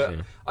 It is,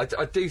 but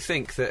I do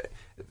think that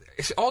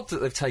it's odd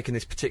that they've taken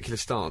this particular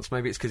stance.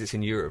 Maybe it's because it's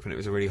in Europe and it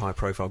was a really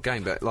high-profile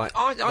game, but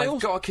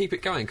they've got to keep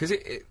it going, because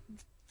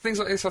things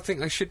like this, I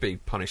think they should be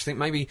punished. I think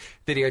maybe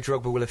Didier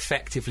Drogba will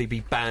effectively be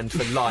banned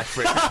for life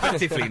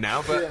retrospectively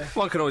now, but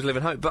one can always live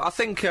in hope. But I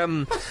think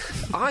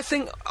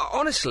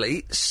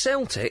honestly,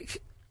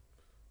 Celtic,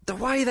 the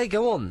way they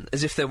go on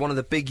as if they're one of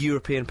the big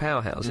European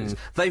powerhouses,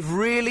 they've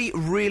really,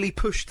 really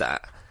pushed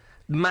that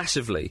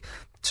massively.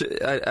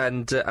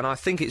 And I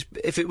think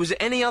if it was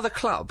any other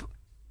club,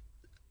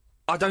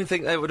 I don't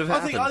think they would have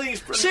happened. I think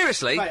it's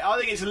seriously. Mate, I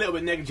think it's a little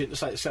bit negligent to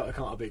say that Celtic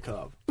aren't a big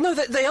club. No,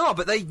 they are,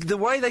 but the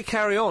way they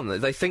carry on,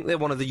 they think they're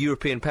one of the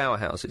European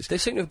powerhouses. They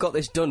seem to have got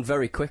this done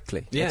very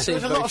quickly. Yeah,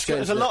 there's a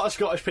lot of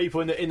Scottish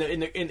people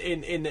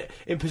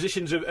in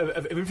positions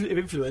of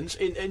influence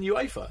in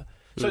UEFA.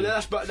 So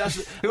that's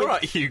All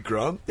right, Hugh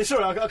Grant.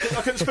 Sorry, I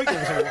couldn't speak to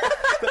him.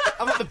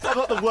 I'm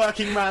not the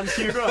working man's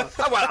Hugh Grant.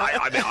 Oh, well,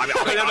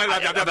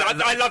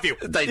 I love you.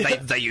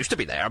 They used to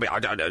be there. I mean, I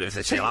don't know if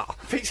they still are.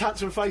 Pete's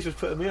handsome face was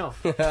putting me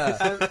off.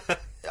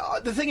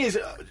 The thing is,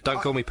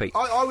 Don't call me Pete.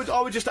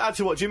 I would just add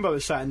to what Jimbo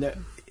was saying that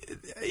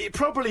it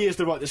probably is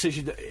the right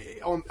decision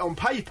on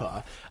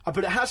paper,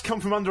 but it has come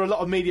from under a lot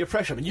of media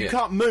pressure. I mean, you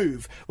can't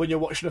move when you're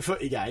watching a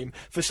footy game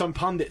for some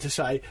pundit to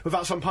say,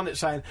 without some pundit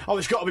saying, "Oh,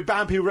 it's got to be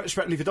banned people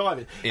retrospectively for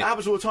diving." It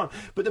happens all the time.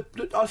 But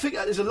I think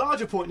there's a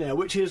larger point now,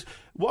 which is,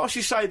 whilst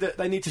you say that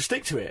they need to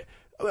stick to it,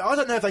 I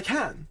don't know if they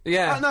can.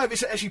 Yeah. I don't know if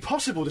it's actually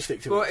possible to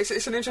stick to Well, it.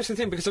 it's an interesting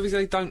thing because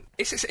obviously they don't.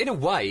 It's in a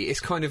way, it's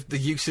kind of the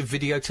use of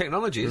video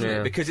technology, isn't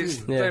it?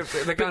 Because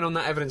they're going on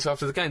that evidence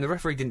after the game. The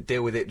referee didn't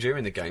deal with it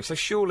during the game, so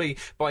surely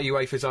by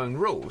UEFA's own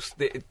rules,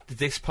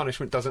 this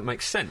punishment doesn't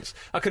make sense.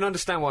 I can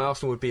understand why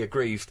Arsenal would be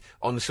aggrieved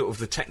on sort of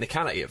the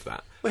technicality of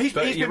that. Well, he's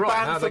you're been right,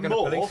 banned how are for they going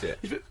more. to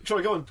police it?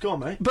 Sorry, go on,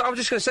 mate. But I was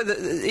just going to say that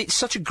it's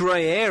such a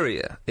grey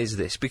area, is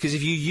this? Because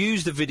if you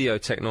use the video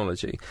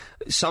technology,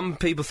 some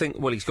people think,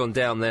 well, he's gone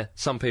down there,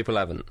 some people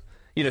haven't.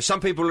 You know,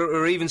 some people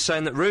are even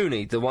saying that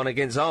Rooney, the one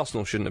against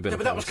Arsenal, shouldn't have been. Yeah,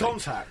 but that was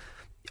contact.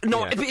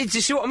 No, but do you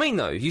see what I mean,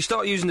 though? You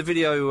start using the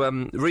video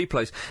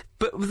replays.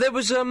 But there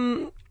was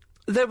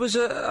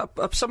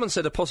someone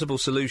said a possible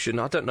solution.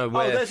 I don't know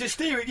where. Oh, there's this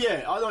theory.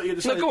 Yeah, I know what you're going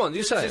to say. No, go on,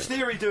 you say There's this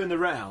theory doing the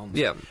round.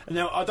 Yeah.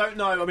 Now I don't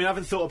know. I mean, I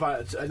haven't thought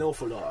about it an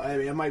awful lot. I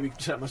mean, I maybe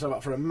set myself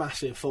up for a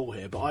massive fall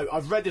here, but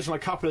I've read this on a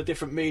couple of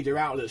different media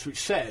outlets, which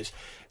says,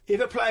 if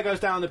a player goes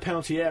down the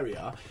penalty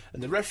area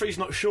and the referee's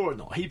not sure or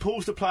not, he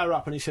pulls the player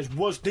up and he says,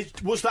 "Was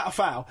that a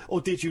foul or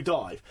did you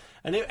dive?"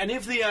 And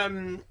if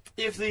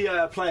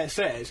the player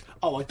says,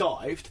 "Oh, I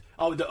dived,"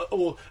 or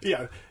you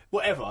know,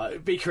 whatever,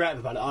 be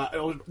creative about it,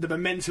 or the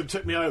momentum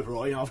took me over,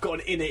 or, you know, I've got an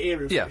inner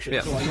ear infection,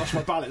 so I lost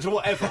my balance, or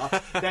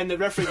whatever, then the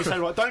referee can say,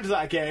 right, don't do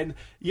that again,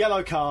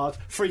 yellow card,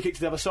 free kick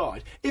to the other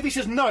side. If he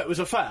says, no, it was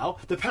a foul,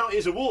 the penalty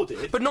is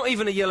awarded. But not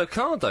even a yellow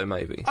card, though,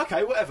 maybe.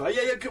 Okay, whatever,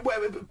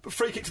 whatever,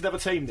 free kick to the other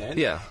team then.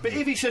 Yeah. But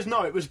if he says,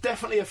 no, it was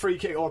definitely a free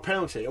kick or a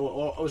penalty,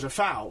 or it was a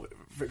foul,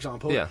 for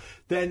example,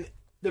 then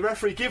the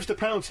referee gives the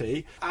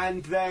penalty,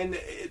 and then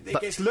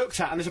it gets looked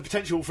at, and there's a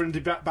potential for him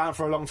to be banned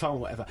for a long time or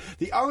whatever.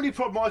 The only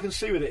problem I can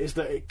see with it is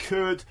that it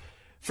could,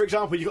 for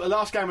example, you've got the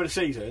last game of the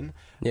season,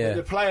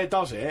 the player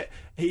does it,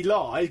 he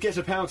lies, gets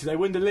a penalty, they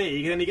win the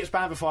league, and then he gets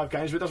banned for 5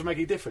 games, but it doesn't make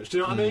any difference. Do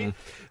you know what I mean?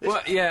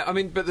 Well, yeah, I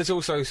mean, but there's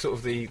also sort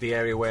of the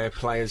area where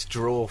players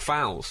draw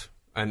fouls.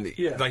 And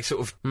they sort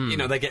of, you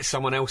know, they get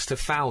someone else to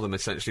foul them,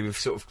 essentially, with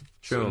sort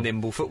of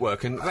nimble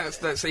footwork, and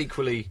that's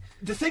equally...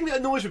 The thing that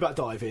annoys me about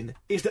diving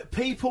is that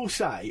people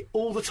say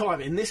all the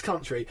time in this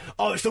country,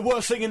 "Oh, it's the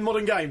worst thing in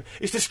modern game.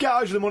 It's the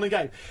scourge of the modern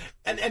game."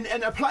 And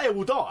a player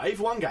will dive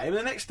one game, and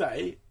the next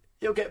day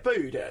he'll get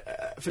booed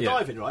for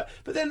diving, right?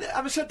 But then,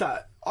 having said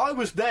that, I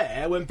was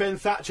there when Ben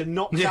Thatcher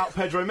knocked out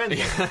Pedro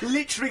Mendes.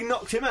 Literally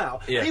knocked him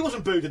out. And he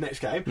wasn't booed the next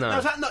game. No.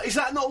 Now, is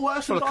that not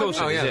worse than diving? Of course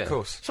of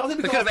course. So I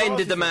think they could have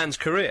ended the man's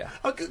career.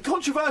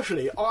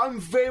 Controversially, I'm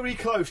very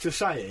close to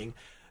saying,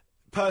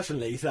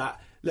 personally,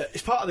 that, look,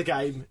 it's part of the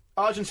game.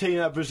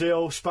 Argentina,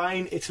 Brazil,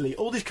 Spain, Italy,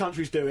 all these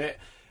countries do it.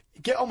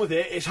 Get on with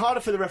it. It's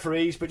harder for the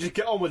referees, but just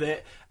get on with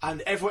it.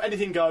 And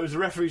anything goes. The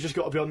referees just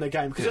got to be on their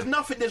game, because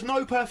there's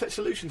no perfect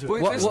solution to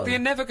it. Well, you're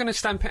never going to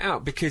stamp it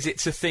out because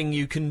it's a thing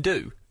you can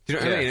do. Do you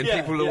know what I mean? And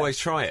people will always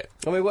try it.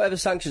 I mean, whatever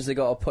sanctions they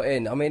got to put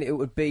in, I mean, it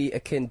would be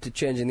akin to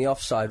changing the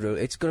offside rule.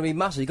 It's going to be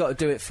massive. You've got to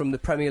do it from the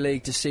Premier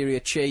League to Serie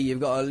C.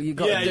 You've got to do it. You've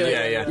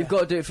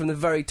got to do it from the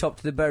very top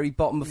to the very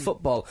bottom of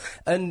football.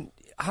 And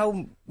how,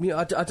 you know,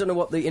 I don't know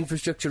what the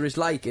infrastructure is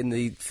like in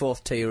the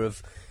 4th tier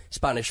of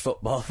Spanish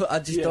football, but I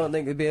just don't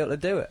think they'd be able to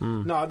do it.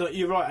 No,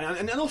 you're right,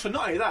 and also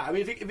not only that. I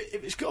mean,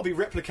 if it's got to be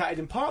replicated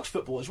in parks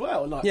football as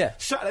well. Like, they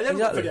haven't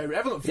got video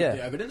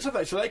evidence, have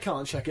they? So they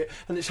can't check it,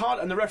 and it's hard.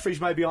 And the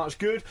referees maybe aren't as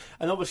good,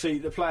 and obviously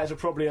the players are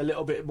probably a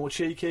little bit more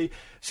cheeky.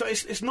 So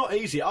it's not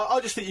easy. I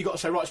just think you've got to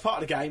say, right, it's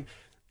part of the game.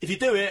 If you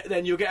do it,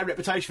 then you'll get a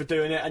reputation for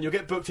doing it, and you'll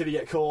get booked if you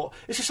get caught.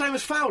 It's the same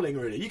as fouling,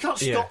 really. You can't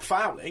stop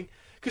fouling.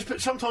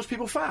 Because sometimes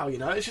people foul, you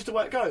know, it's just the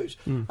way it goes.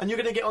 And you're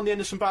going to get on the end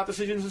of some bad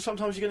decisions, and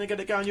sometimes you're going to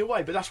get it going your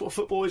way. But that's what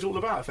football is all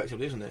about,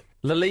 effectively, isn't it?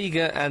 La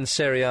Liga and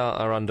Serie A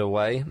are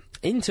underway.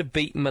 Inter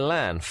beat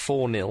Milan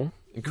 4-0.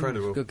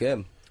 Incredible. Good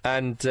game.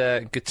 And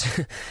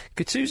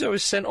Gattuso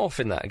was sent off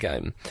in that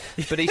game.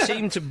 But he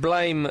seemed to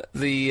blame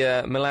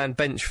the Milan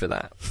bench for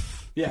that.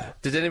 Yeah.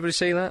 Did anybody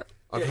see that?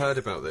 I've heard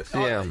about this.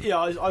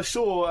 I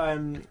saw...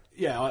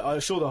 I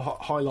saw the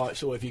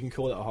highlights, or if you can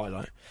call it a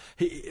highlight.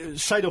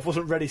 Seedorf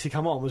wasn't ready to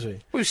come on, was he? Well,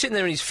 he was sitting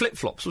there in his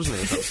flip-flops, wasn't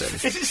he?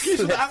 His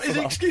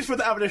excuse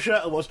for having a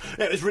shirt was,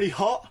 it was really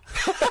hot.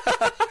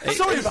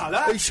 Sorry about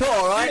that. It's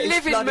all right. You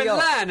live in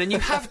Milan, and you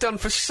have done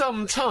for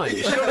some time.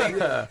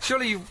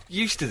 Surely you're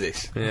used to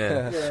this.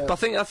 Yeah.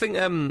 But I think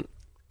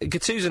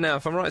Gattuso now,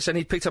 if I'm right, saying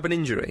he picked up an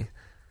injury.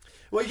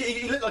 Well,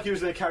 he looked like he was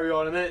going to carry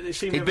on, and then it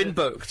seemed He'd been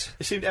booked.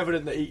 It seemed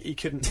evident that he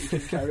couldn't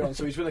carry on,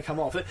 so he's going to come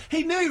off.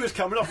 He knew he was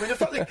coming off. I mean,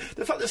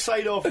 the fact that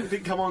Seedorf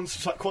didn't come on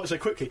quite so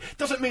quickly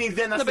doesn't mean he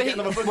then has to get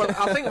another book. Well,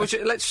 I think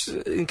let's,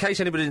 in case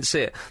anybody didn't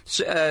see it,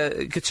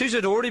 Gattuso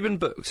had already been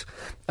booked,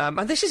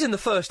 and this is in the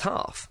first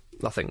half,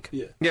 I think.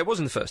 Yeah, it was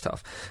in the first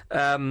half.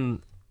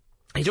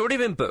 He'd already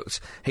been booked.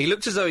 He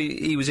looked as though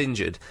he was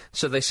injured,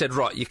 so they said,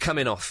 right, you're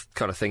coming off,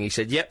 kind of thing. He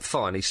said, yep,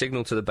 fine. He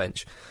signalled to the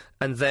bench.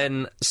 And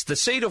then the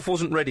Seedorf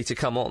wasn't ready to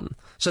come on,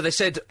 so they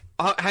said,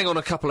 hang on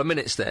a couple of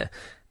minutes there.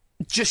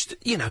 Just,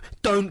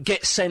 don't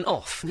get sent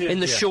off in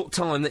the short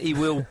time that he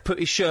will put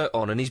his shirt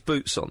on and his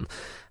boots on.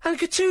 And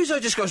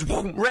Gattuso just goes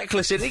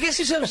reckless in, he gets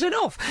himself sent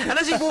off. And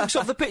as he walks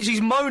off the pitch, he's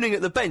moaning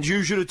at the bench,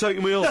 you should have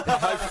taken me off.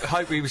 I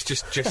hope he was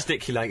just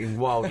gesticulating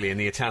wildly in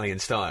the Italian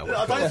style.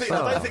 I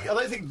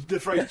don't think the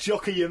phrase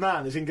 "jockey your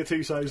man" is in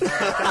Gattuso's.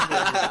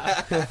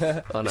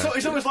 I know.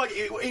 It's almost like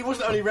he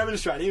wasn't only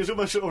remonstrating; he was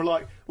almost sort of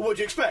like, well, "What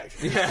do you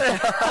expect?" Yeah.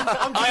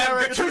 I'm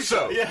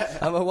Gattuso. Yeah,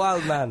 I'm a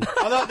wild man.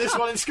 I learnt this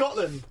one in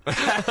Scotland.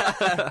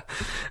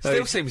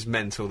 Still seems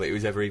mental that he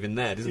was ever even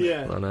there, doesn't it?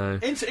 Yeah, I know.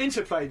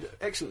 Inter played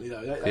excellently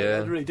though.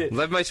 They really did.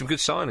 They've made some good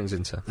signings,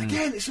 Inter.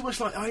 Again, it's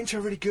almost like Inter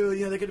are really good.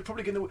 They're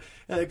probably going to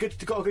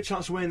they've got a good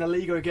chance of winning the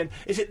Liga again.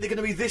 Is it they're going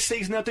to be this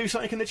season? They'll do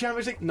something in the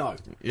Champions League? No.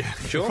 Yeah,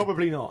 sure.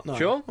 Probably not. No.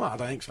 Sure. Well, I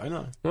don't think so.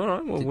 No. All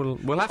right. Well,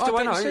 we'll have to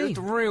wait and see.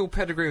 The real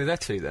pedigree with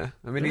Etu there.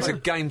 I mean, he's a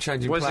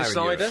game-changing player. Where's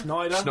the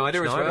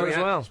Snyder as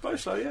well. I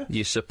suppose so. Yeah.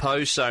 You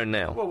suppose so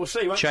now. Well, we'll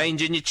see.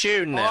 Changing your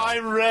tune now.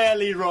 I'm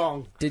rarely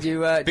wrong. Did you?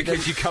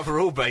 Because you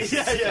cover all bases.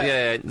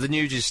 Yeah. The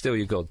news is still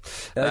your god.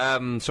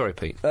 Sorry,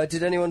 Pete.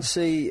 Did anyone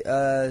see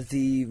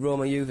the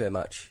Roma-Juve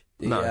match?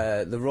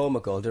 No. The Roma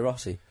goal, De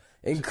Rossi.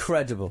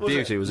 Incredible.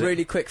 Beauty, was it?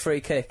 Really quick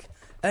free kick.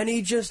 And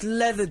he just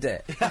leathered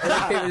it.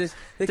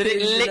 Did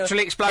it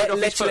literally explode off his foot? It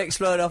literally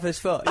exploded off his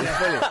foot. Yeah,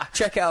 brilliant.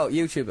 Check it out,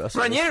 YouTube or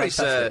something.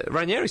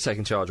 Ranieri's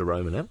taking charge of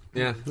Roma now.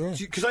 Yeah.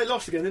 Because they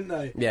lost again, didn't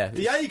they? Yeah.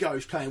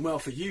 Diego's playing well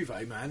for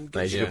Juve, man.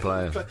 He's a good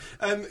player.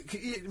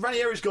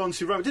 Ranieri's gone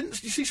to Roma.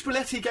 Didn't you see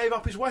Spalletti gave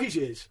up his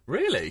wages?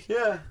 Really?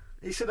 Yeah.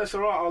 He said, that's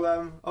all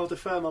right, I'll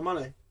defer my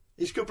money.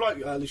 He's a good bloke,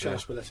 Luciano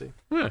Spalletti.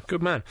 Yeah,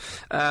 good man.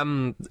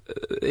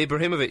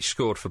 Ibrahimovic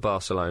scored for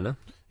Barcelona.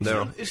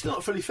 He's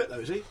not fully fit, though,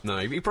 is he? No,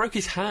 he broke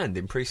his hand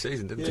in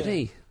pre-season, didn't he?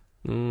 Did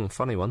he?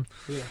 Funny one.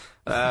 Yeah.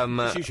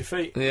 Just use your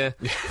feet.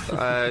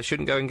 Yeah.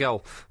 Shouldn't go in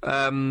goal.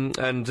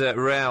 And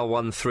Real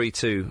won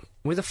 3-2.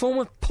 With a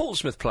former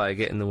Portsmouth player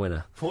getting the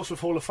winner. Portsmouth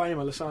Hall of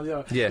Famer,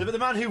 Lasagna. Yeah. The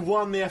man who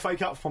won the FA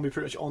Cup for me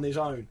pretty much on his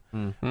own.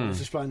 Was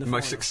displaying the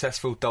most final.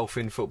 Successful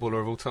Dolphin footballer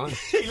of all time.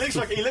 He looks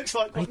like.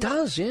 He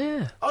does,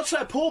 yeah. I'd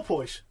say a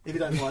porpoise, if you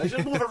don't mind. He's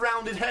just more of a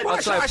rounded head.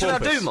 Actually, I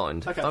do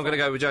mind. Okay, I'm going to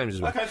go with James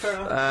as well. Okay, fair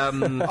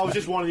enough. I was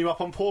just winding you up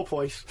on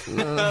porpoise.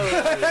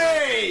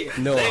 Hey!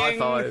 No high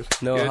five.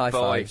 No good high boy,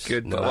 fives.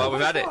 Good boy. No. Well,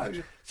 we've had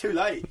it. Too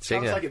late.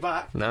 Can't take it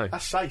back. No.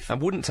 That's safe. I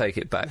wouldn't take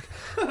it back.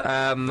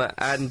 And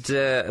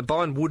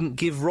Bayern wouldn't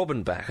give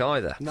Robben back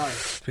either. No.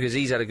 Because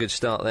he's had a good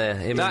start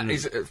there.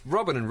 Is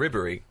Robben and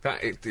Ribery.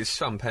 That is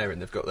some pairing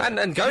they've got there.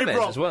 And Gomez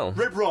as well.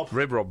 Rib Rob.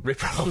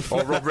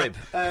 Or Rob Rib.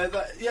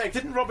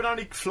 Didn't Robin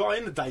only fly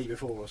in the day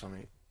before or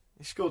something?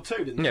 He scored 2,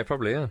 didn't he? Yeah,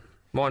 probably, yeah.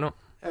 Why not?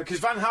 Because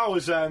Van Gaal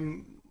was...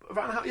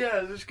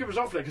 it's a good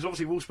result for there, because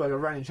obviously Wolfsburg are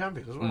reigning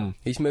champions as well.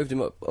 He's moved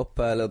him up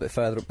a little bit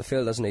further up the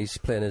field, hasn't he? He's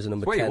playing as a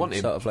number 10,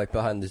 sort of like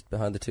behind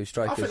the two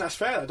strikers. I think that's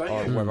fair, though,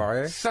 don't you? Where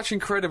are you? Such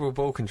incredible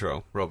ball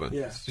control, Robin.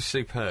 Yeah. It's just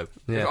superb.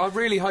 Yeah. I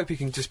really hope he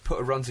can just put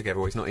a run together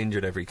where he's not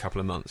injured every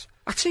couple of months.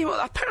 I tell you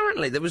what,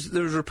 apparently there was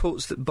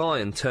reports that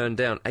Bayern turned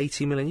down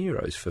 80 million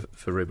euros for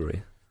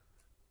Ribery.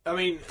 I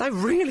mean... They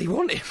really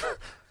want him.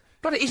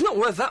 But he's not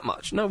worth that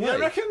much, no way. You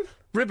reckon?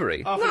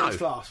 Ribery? I think he's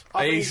class.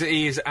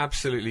 He is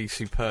absolutely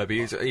superb.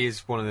 He is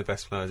one of the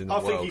best players in the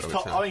world. I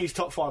think he's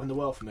top 5 in the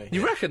world for me.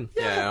 You reckon?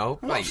 Yeah,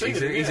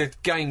 he's a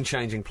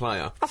game-changing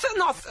player. I think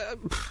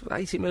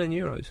 80 million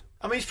euros.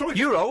 I mean, he's probably...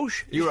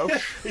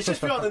 Euros? He's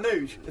just beyond the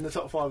Nuge in the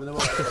top 5 in the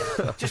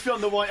world. Just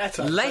beyond the White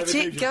Etta. Let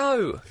it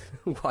go.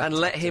 And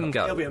let him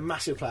go. He'll be a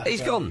massive player.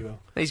 He's gone.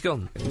 He's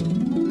gone.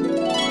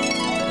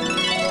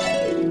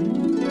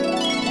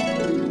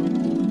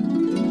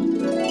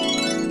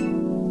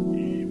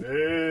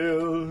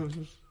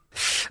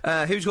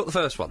 Who's got the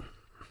first one?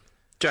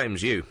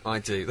 James, you. I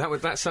do.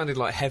 That sounded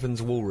like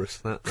Heaven's Walrus.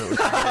 That was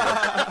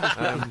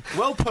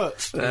well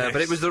put. But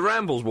it was the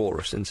Rambles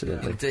Walrus,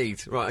 incidentally.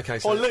 Indeed. Right, okay.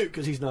 So or Luke,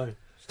 as he's known.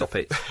 Stop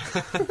it.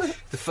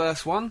 The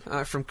first one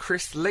from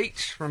Chris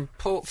Leach from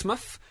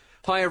Portsmouth.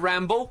 Hiya,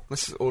 Ramble.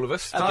 This is all of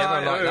us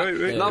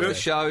together. Love the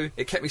show.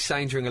 It kept me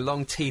sane during a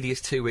long, tedious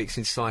 2 weeks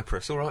in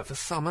Cyprus. All right for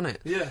some, isn't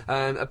it? Yeah.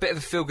 A bit of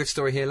a feel-good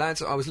story here,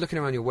 lads. I was looking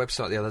around your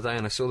website the other day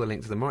and I saw the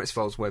link to the Moritz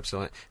Volz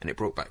website and it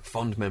brought back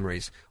fond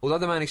memories. Although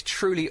the man is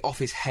truly off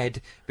his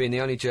head, being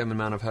the only German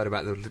man I've heard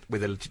about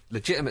with a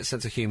legitimate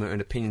sense of humour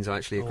and opinions I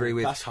actually agree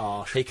with. That's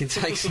harsh. He can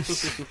take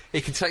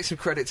some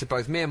credit to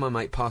both me and my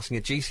mate passing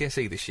a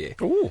GCSE this year.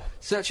 Ooh.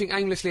 Searching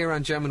aimlessly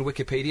around German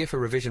Wikipedia for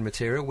revision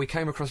material, we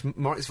came across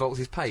Moritz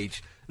Volz's page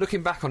age.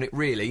 Looking back on it,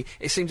 really,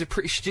 it seems a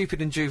pretty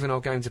stupid and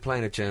juvenile game to play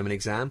in a German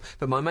exam,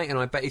 but my mate and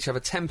I bet each other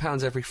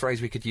 £10 every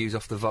phrase we could use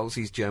off the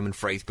Volzi's German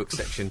phrase book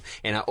section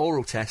in our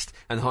oral test,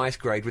 and the highest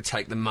grade would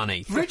take the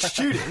money. Rich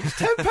students,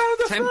 £10 a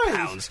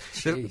phrase.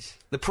 £10.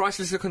 The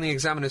priceless look on the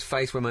examiner's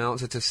face when my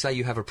answer to "say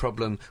you have a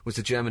problem" was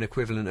the German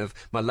equivalent of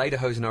 "my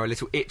lederhosen are a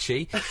little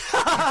itchy,"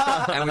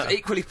 and was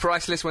equally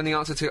priceless when the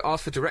answer to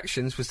 "ask for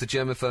directions" was the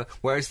German for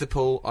 "where is the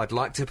pool? I'd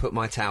like to put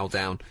my towel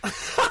down."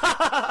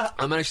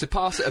 I managed to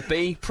pass at a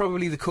B,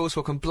 probably the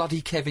coursework on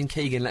bloody Kevin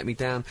Keegan let me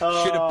down.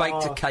 Should have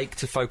baked a cake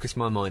to focus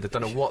my mind. I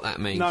don't know what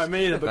that means. No,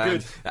 me either, but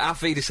good.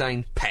 Auf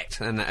Wiedersehen, pet.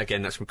 And that,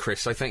 again, that's from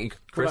Chris. So thank you,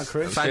 Chris.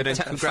 Well done, Chris.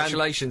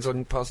 Congratulations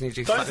on passing your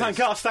GCSEs. Don't thank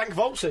us, thank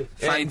Volzi.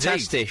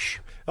 Fantastic.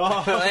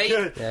 Oh,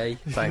 good. Yay.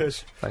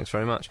 Thanks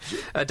very much.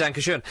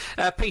 Dankeschön.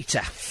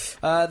 Peter.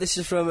 This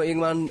is from a young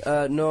man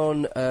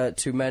known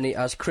to many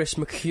as Chris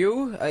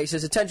McHugh. He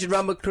says, "Attention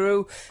Ramble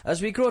crew,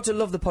 as we grow to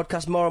love the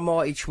podcast more and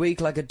more each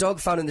week, like a dog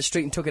found in the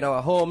street and took in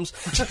our homes,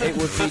 it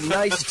would be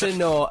nice to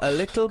know a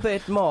little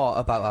bit more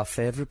about our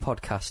favourite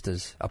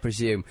podcasters." I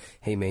presume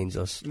he means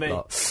us. Me.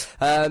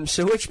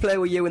 So which player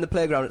were you in the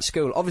playground at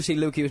school? Obviously,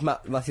 Luke, he was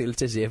Matthew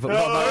Letizia, but what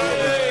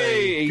about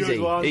you?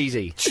 Good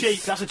Easy. one.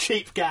 Cheap, that's a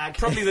cheap gag.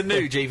 Probably the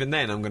Nuge even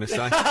then, I'm going to say.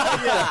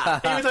 Yeah,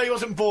 even though he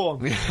wasn't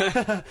born.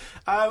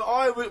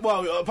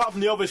 Apart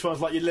from the obvious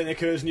ones like your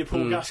Linekers and your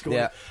Paul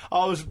Gascoigne,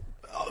 I was...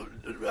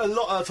 a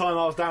lot of the time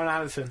I was down in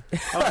Anderton.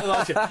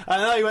 I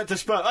know he went to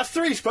Spurs. That's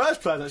 3 Spurs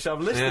players actually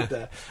I've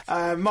listed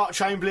there. Mark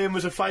Chamberlain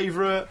was a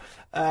favourite.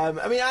 I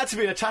mean, it had to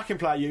be an attacking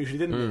player usually,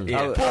 didn't it?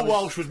 Yeah. Paul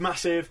Walsh was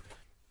massive.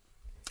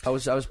 I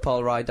was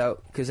Paul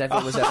Rideout, because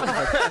everyone was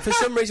Everton. For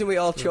some reason we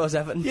all chose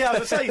Everton. Yeah, I was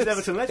going to say he's an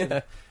Everton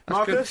legend.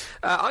 Marcus?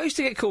 I used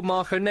to get called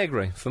Marco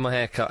Negri for my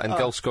haircut and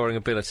goal-scoring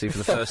ability for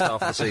the first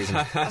half of the season.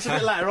 That's a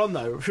bit later on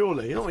though,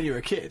 surely, not when you were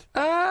a kid.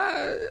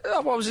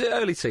 What was it?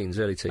 Early teens.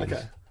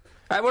 Okay.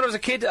 When I was a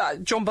kid,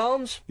 John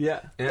Barnes,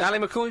 Yeah. Ali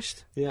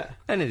McCoist, Yeah.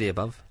 any of the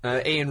above.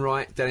 Ian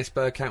Wright, Dennis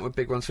Bergkamp were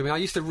big ones for me. I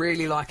used to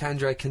really like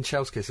Andrei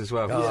Kanchelskis as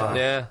well.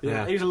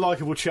 Yeah. He was a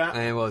likeable chap.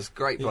 And he was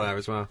great player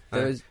as well.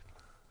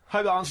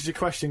 Hope that answers your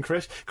question,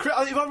 Chris. If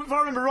I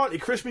remember rightly,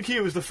 Chris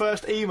McHugh was the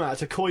first email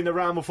to coin the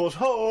Ramble Force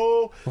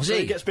ho. Was so he?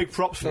 He gets big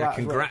props for that.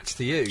 Congrats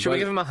to you. Shall we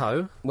give him a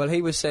ho? Well,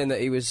 he was saying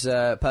that he was,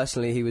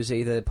 personally, he was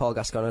either Paul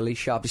Gascoigne or Lee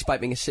Sharp.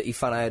 Despite being a City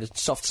fan, I had a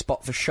soft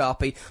spot for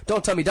Sharpie.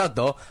 Don't tell me Dad,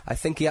 though. I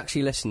think he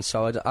actually listens,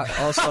 so I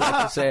also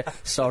like to say,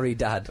 sorry,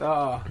 Dad.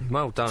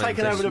 Well done.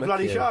 Taking over the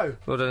bloody show.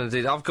 Well done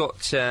indeed. I've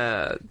got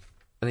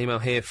an email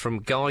here from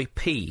Guy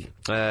P.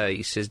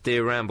 He says,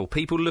 "Dear Ramble,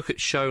 people look at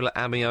Shola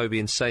Amiobi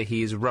and say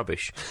he is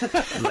rubbish."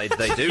 they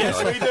do,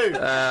 Yes, guys. we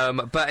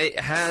do. But it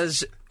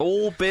has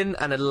all been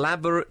an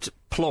elaborate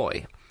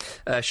ploy.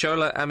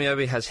 Shola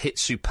Amiobi has hit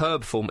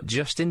superb form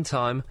just in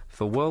time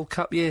for World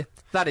Cup year.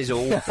 That is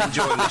all.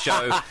 Enjoying the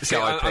show,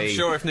 Guy P. I'm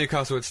sure if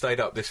Newcastle had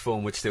stayed up, this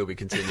form would still be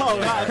continuing. Oh,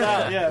 without a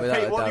doubt, yeah. Without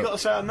Pete, a what have you doubt. got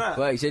to say on that?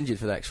 Well, he's injured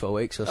for the next 4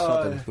 weeks, so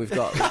sod him. We've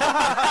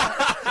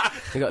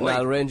got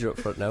Niall Ranger up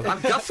front now.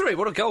 And Guthrie,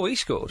 what a goal he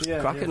scored. Yeah,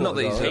 Cracking. Not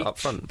that he's goal. up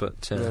front,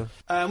 but...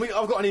 I've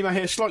got an email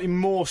here, slightly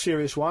more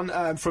serious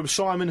one, from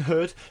Simon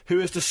Hood, who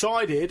has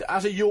decided,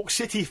 as a York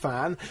City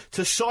fan,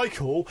 to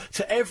cycle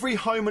to every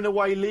home and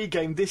away league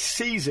game this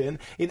season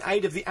in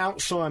aid of the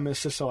Alzheimer's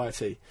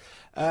Society.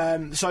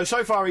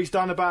 So far he's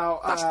done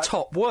about... That's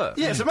top work.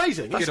 Yeah, it's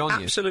amazing. That's Good on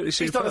you. absolutely He's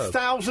superb. done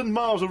 1,000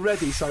 miles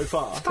already so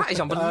far. That is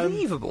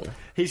unbelievable.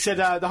 He said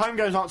the home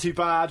games aren't too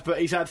bad,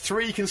 but he's had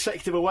 3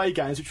 consecutive away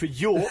games, which were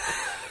York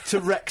to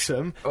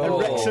Wrexham,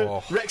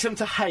 and Wrexham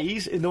to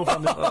Hayes in North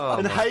London,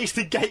 and Hayes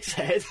to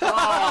Gateshead,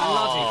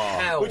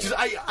 Bloody hell. which is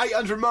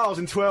 800 miles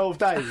in 12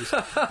 days.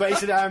 But he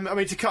said,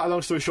 to cut a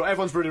long story short,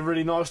 everyone's really,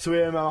 really nice to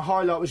him. A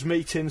highlight was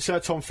meeting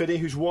Sir Tom Finney,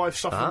 whose wife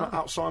suffered from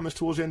Alzheimer's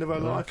towards the end of her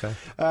life.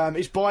 Okay.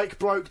 His bike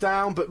broke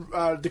down,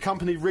 but the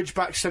company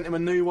Ridgeback sent him a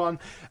new one,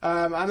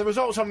 and the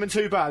results haven't been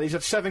too bad. He's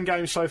had 7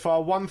 games so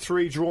far, won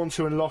 3, drawn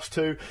 2 and lost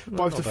 2.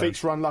 Both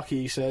defeats were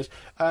unlucky, he says.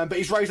 But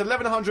he's raised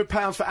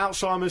 £1,100 for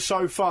Alzheimer's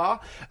so far.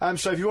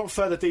 So if you want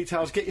further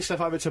details, get yourself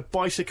over to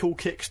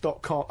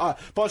bicyclekicks.com,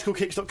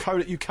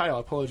 bicyclekicks.co.uk, I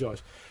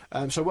apologise.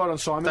 So well done,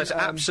 Simon. That's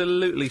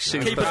absolutely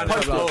superb. Keep us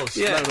posted. Applause.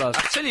 Yeah, Well done.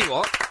 I tell you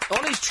what,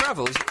 on his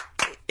travels,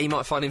 he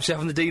might find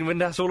himself in the Dean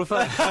Windass Hall of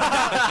Fame.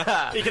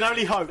 You can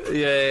only hope.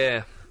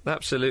 Yeah,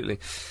 absolutely.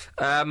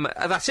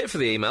 That's it for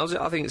the emails.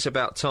 I think it's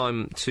about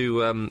time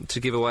to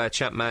give away a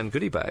Chapman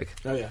goodie bag.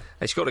 Oh, yeah.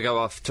 It's got to go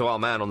off to our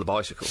man on the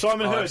bicycle.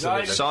 Simon Hood.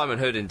 absolutely. Simon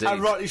Hood, indeed.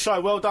 And rightly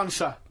so. Well done,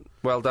 sir.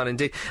 Well done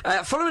indeed.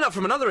 Following up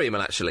from another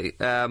email, actually,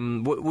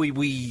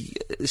 we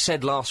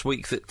said last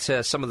week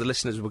that some of the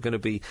listeners were going to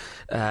be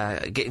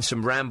getting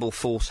some Ramble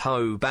Force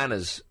Ho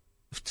banners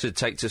to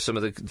take to some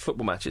of the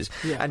football matches.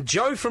 Yeah. And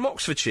Joe from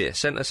Oxfordshire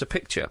sent us a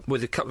picture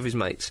with a couple of his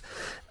mates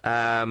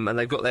And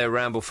they've got their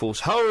Ramble Force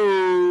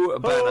Ho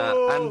banner,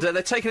 Oh. and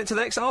they're taking it to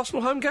the next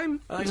Arsenal home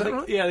game. Is that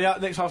right? Yeah,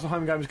 the next Arsenal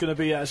home game is going to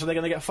be, so they're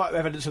going to get photo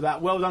evidence of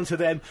that. Well done to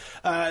them.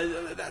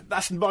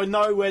 That's by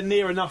nowhere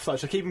near enough, though,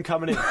 so keep them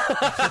coming in.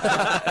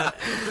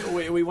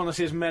 we want to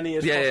see as many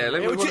as possible.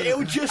 It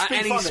would just be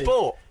any funny.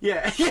 sport.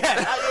 Yeah.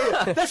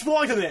 Let's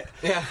widen it.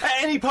 Yeah. At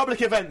any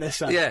public event, let's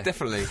say. Yeah,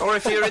 Definitely. Or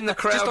if you're in the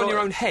crowd, Just on your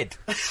own head.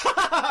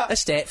 A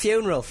state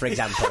funeral, for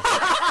example.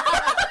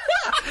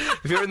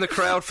 If you're in the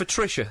crowd for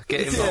Trisha,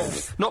 get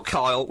involved. Not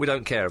Kyle. We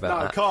don't care about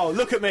No, that. Carl,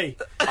 look at me.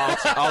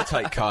 I'll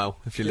take Kyle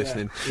if you're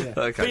listening. Yeah.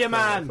 Okay. Be a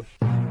man.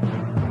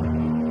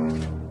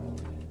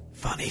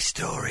 Funny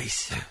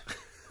stories.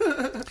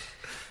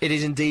 It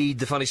is indeed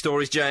the funny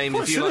stories, James.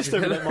 Quite If you like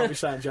sinister, that might be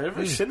saying, Joe.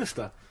 Very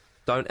sinister.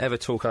 Don't ever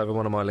talk over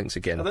one of my links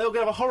again. Are they all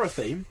going to have a horror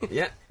theme?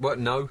 Yeah, well,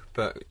 no,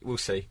 but we'll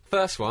see.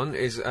 First one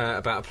is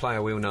about a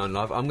player we all know and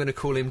love. I'm going to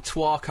call him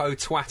Twarko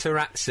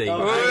Twatterazzi.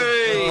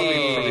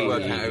 Probably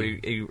work out who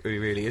he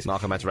really is.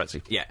 Marco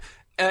Materazzi. Yeah.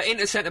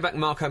 Inter centre-back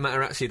Marco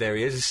Materazzi, there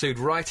he is, has sued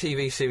Rai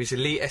TV series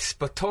Li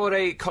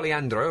Espatore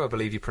Coliandro, I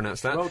believe you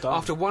pronounced that, Well done.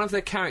 after one of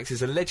their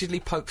characters allegedly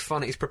poked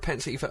fun at his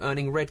propensity for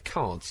earning red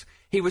cards.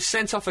 He was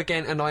sent off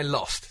again and I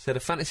lost, said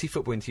a fantasy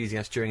football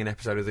enthusiast during an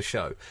episode of the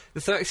show. The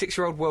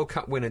 36-year-old World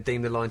Cup winner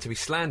deemed the line to be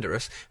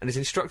slanderous and has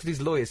instructed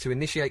his lawyers to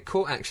initiate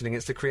court action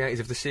against the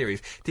creators of the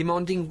series,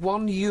 demanding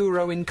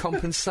 €1 in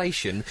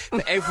compensation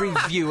for every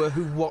viewer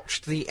who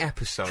watched the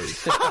episode.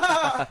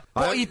 What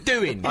are you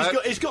doing?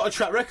 He's got a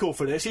track record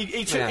for this. He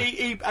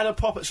had a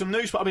pop at some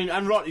news, I mean,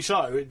 and rightly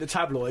so, the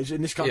tabloids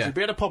in this country. Yeah. But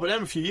he had a pop at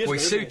them a few years Well,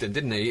 he ago. sued them,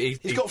 didn't he?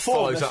 He's got form.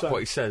 follows let's up say. what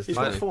he says. He's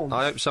doesn't got he? form.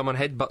 I hope someone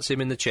headbutts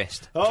him in the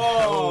chest.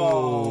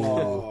 Oh.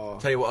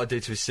 Tell you what I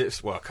do to his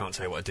sister. Well, I can't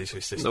tell you what I do to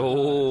his sister.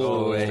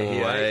 Oh,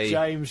 hey.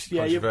 James,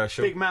 yeah, you're a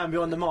Controversial. big man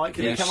behind the mic.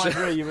 Can you come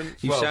over here?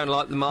 You sound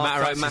like the Marco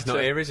Materazzi's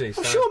not here, is he? I'm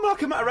So- sure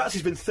Marco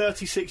Materazzi's been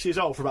 36 years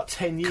old for about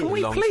 10 years. Can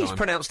we Long please time.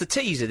 pronounce the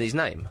T's in his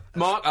name?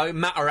 Marco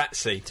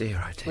Materazzi.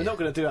 Dear, oh We're dear. not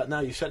going to do that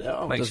now. You said it.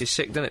 Oh, Makes you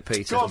sick, doesn't it,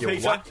 Peter? Go on, You're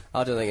Peter. whack.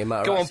 I don't think it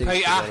matters. Go on, to be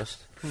Peter. honest.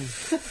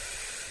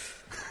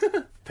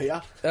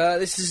 Peter.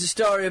 This is a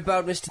story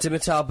about Mr.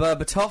 Dimitar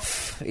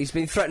Berbatov. He's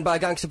been threatened by a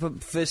gangster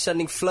for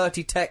sending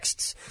flirty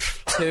texts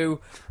to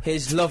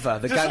his lover,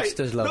 the Just say,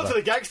 gangster's Not to lover.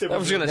 the gangster. I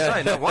was going to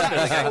say, no wonder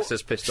the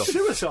gangster's pissed off.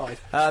 Suicide.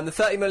 The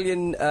 £30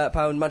 million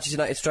Manchester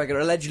United striker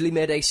allegedly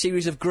made a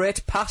series of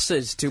great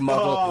passes to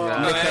model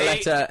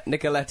Nicoleta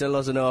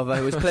Lozanova,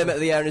 who was playmate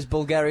of the year in his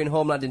Bulgarian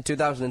homeland in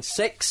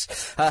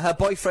 2006. Her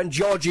boyfriend,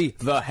 Georgi,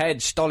 the head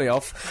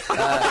Stoliov,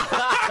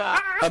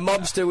 a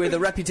mobster with a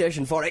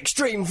reputation for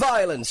extreme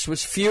violence,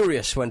 was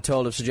furious when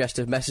told of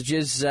suggestive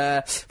messages.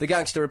 The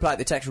gangster replied to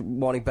the text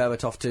warning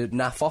Berbatov to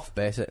naff off,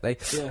 basically.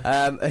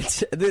 Yeah.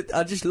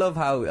 I just love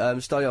how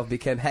Stoliov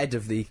became head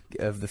of the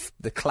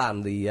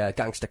clan, the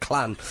gangster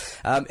clan.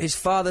 His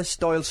father,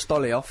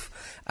 Stoliov,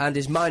 and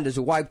his minders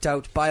were wiped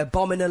out by a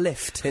bomb in a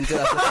lift in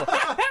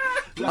 2004.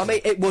 I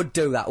mean, it would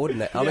do that,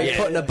 wouldn't it? I mean,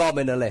 putting a bomb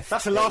in a lift.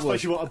 That's the last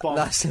place you want a bomb.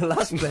 That's the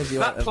last place you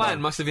want That a plan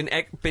bomb. must have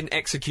been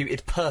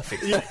executed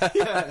perfectly.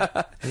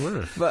 But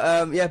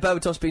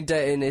Berbatov's been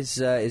dating his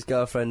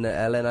girlfriend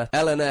Elena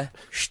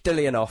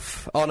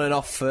Stilyanov on and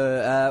off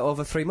for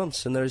over 3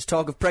 months, and there is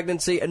talk of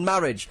pregnancy and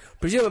marriage,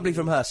 presumably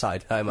from her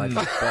side, I imagine.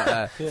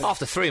 But,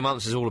 After 3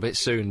 months is all a bit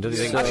soon, doesn't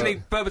you think?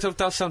 Actually, Berbatov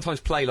does sometimes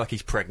play like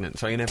he's pregnant,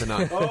 so you never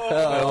know.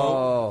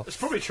 oh. It's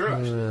probably true,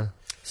 actually.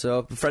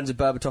 So friends of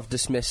Berbatov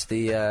dismissed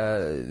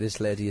this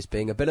lady as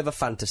being a bit of a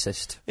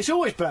fantasist. It's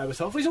always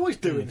Berbatov. He's always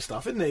doing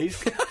stuff, isn't he?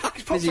 He's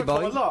popped Busy up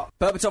quite boy. a lot.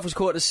 Berbatov was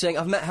quoted as saying,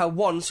 "I've met her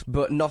once,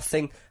 but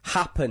nothing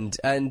happened."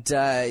 And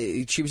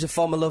she was a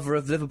former lover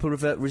of Liverpool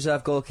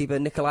reserve goalkeeper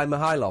Nikolai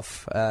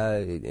Mikhailov,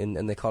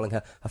 and they're calling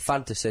her a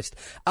fantasist.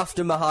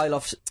 After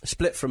Mikhailov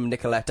split from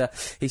Nicoletta,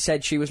 he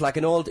said she was like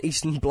an old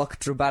Eastern Bloc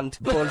Trabant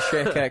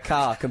bone-shaker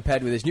car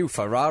compared with his new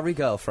Ferrari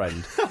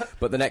girlfriend.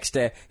 But the next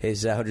day,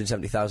 his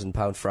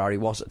 £170,000 Ferrari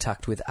was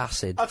attacked with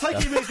acid. I take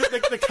it means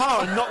the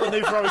car and not the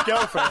new Ferrari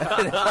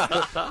girlfriend.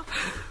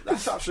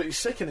 That's absolutely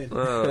sickening.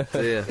 Oh,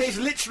 dear. It's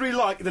literally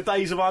like the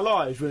days of our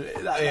lives.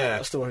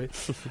 That story.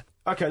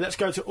 Okay, let's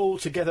go to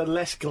altogether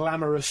less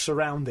glamorous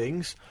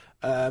surroundings.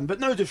 But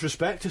no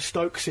disrespect to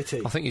Stoke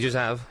City. I think you just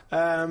have.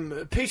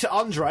 Peter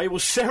Andre will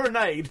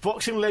serenade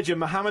boxing legend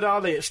Muhammad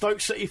Ali at Stoke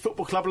City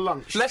Football Club at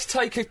lunch. Let's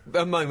take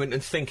a moment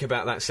and think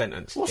about that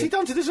sentence. What's he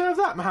done to deserve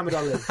that, Muhammad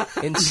Ali?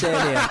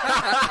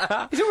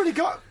 Insania. He's already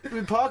got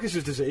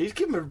Parkinson's disease.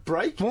 Give him a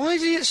break. Why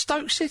is he at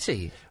Stoke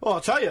City? Oh,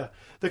 I'll tell you.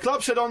 The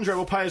club said Andre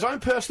will pay his own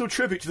personal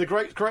tribute to the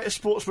greatest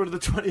sportsman of the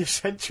 20th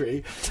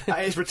century at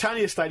his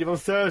Britannia Stadium on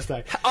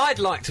Thursday. I'd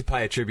like to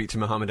pay a tribute to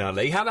Muhammad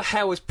Ali. How the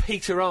hell has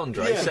Peter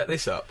Andre set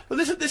this up? Well,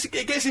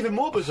 it gets even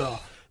more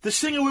bizarre. The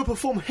singer will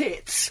perform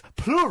hits,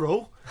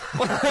 plural,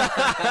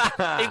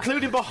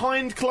 including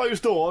behind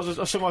closed doors,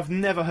 a song I've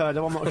never heard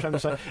of, I'm not ashamed to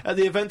say, at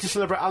the event to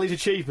celebrate Ali's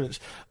achievements.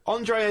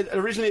 Andre had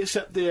originally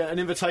accepted an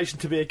invitation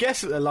to be a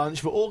guest at the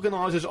lunch, but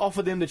organisers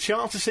offered him the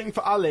chance to sing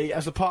for Ali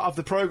as a part of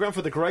the programme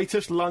for the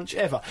greatest lunch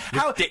ever.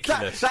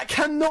 Ridiculous. That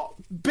cannot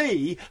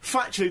be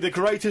factually the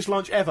greatest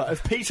lunch ever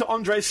if Peter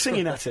Andre's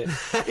singing at it.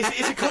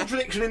 It's a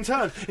contradiction in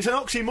turn. It's an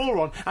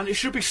oxymoron, and it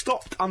should be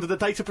stopped under the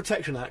Data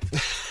Protection Act.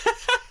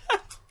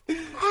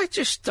 I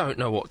just don't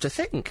know what to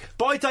think.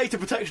 By Data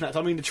Protection Act,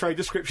 I mean the Trade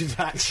Descriptions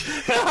Act.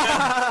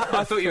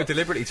 I thought you were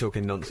deliberately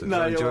talking nonsense.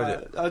 No, I you're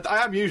enjoyed right. it.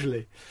 I am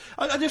usually.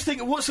 I just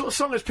think, what sort of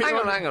song is Peter?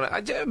 Hang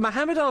on.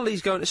 Muhammad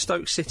Ali's going to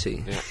Stoke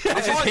City. Yeah.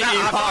 This is hitting you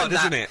hard,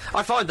 isn't it?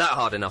 I find that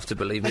hard enough to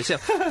believe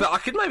myself. But I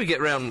could maybe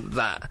get around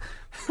that.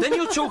 Then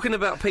you're talking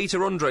about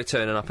Peter Andre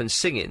turning up and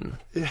singing.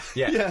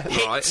 Yeah.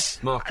 Right.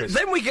 Marcus.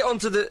 Then we get on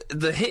to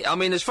the hit. I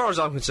mean, as far as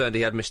I'm concerned,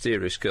 he had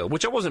Mysterious Girl,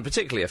 which I wasn't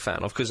particularly a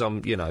fan of because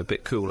I'm, a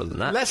bit cooler than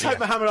that. Let's hope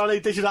Muhammad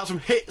Ali dishes out some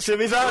hits of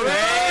his own.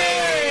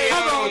 Hey!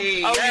 Come on!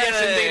 Oh, yes,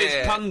 indeed,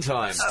 it's pun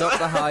time. Stop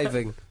the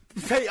hiving.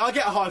 Pete, I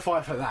get a high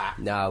five for that.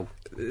 No.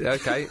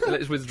 Okay,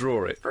 let's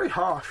withdraw it. Very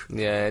harsh.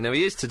 Yeah, no,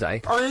 he is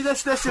today. I mean,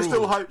 let's just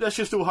all hope. Let's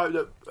just all hope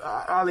that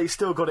Ali's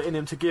still got it in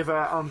him to give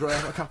Andre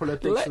a couple of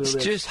digs. Let's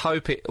just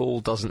hope it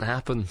all doesn't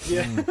happen.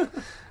 Yeah.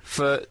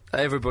 For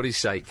everybody's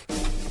sake.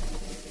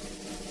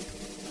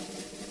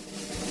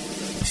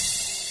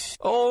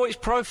 Oh, it's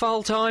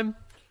profile time.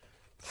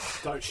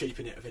 Don't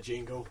cheapen it with a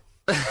jingle.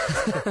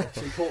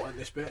 It's important,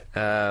 this bit.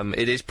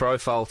 It is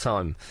profile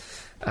time.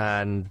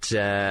 And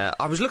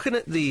I was looking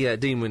at the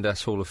Dean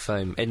Windass Hall of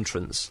Fame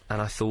entrance,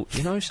 and I thought,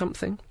 you know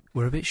something?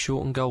 We're a bit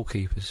short on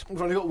goalkeepers.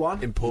 We've only got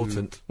one.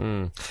 Important.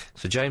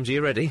 So, James, are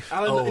you ready?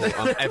 Alan,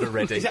 I'm ever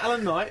ready. Is it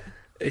Alan Knight?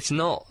 It's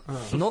not.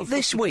 Not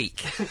this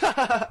week.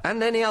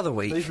 And any other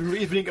week. He's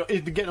been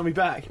getting on me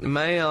back.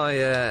 May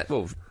I,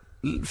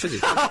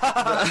 physically.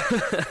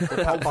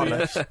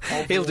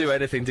 He'll do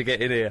anything to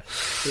get in here.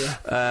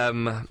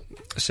 Yeah.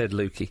 Said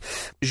Lukey.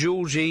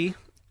 Georgie,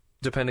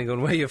 depending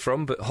on where you're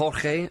from, but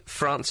Jorge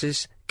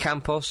Francis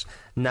Campos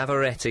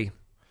Navarrete,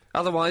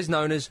 otherwise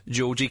known as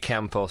Georgie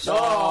Campos.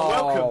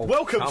 Oh,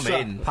 welcome, Come sir.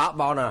 in. Pat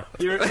Bonner.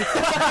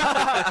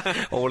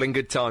 All in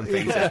good time,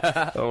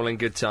 Peter. All in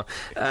good time.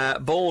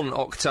 Born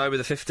October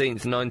the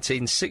 15th,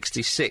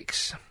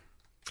 1966.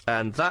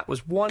 And that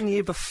was 1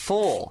 year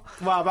before.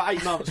 Well, about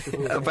 8 months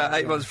before. About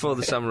 8 months before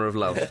the Summer of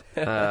Love.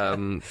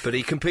 But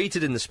he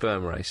competed in the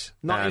sperm race.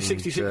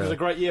 1966 was a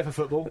great year for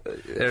football.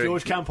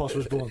 George Campos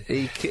was born.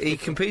 He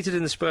competed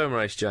in the sperm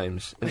race,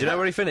 James. And do you know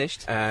where he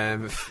finished?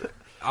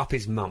 Up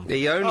his mum.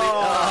 He only...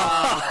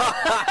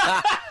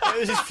 It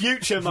was his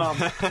future mum.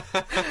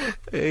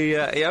 He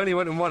only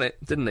went and won it,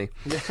 didn't he?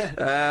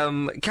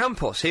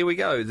 Campos, here we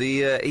go.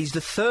 He's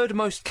the third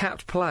most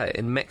capped player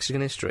in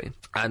Mexican history,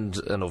 and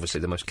obviously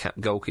the most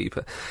capped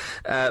goalkeeper.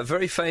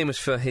 Very famous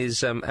for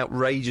his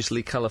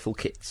outrageously colourful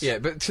kits. Yeah,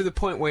 but to the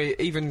point where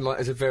even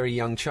as a very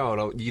young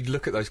child, you'd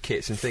look at those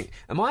kits and think,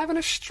 "Am I having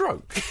a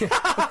stroke?"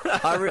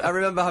 I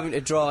remember having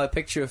to draw a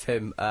picture of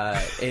him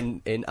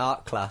in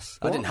art class.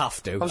 I didn't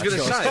have to. I was going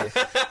to say.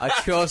 I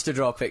chose to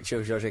draw a picture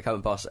of Jorge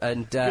Campos,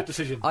 and Good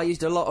decision. I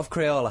used a lot of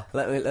Crayola.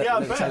 Let me tell you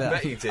I that.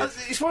 bet you did.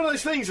 It's one of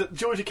those things that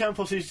Georgie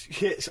Campos'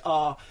 hits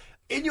are...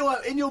 In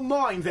your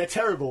mind, they're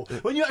terrible.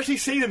 When you actually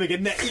see them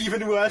again, they're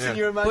even worse than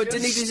you imagine. But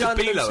didn't he design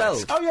them Stabilo.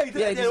 himself? Oh yeah, he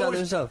they're designed them always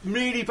himself.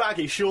 really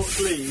baggy, short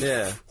sleeves.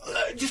 Yeah.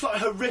 Just like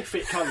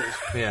horrific colours.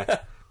 Yeah,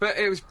 but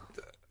it was.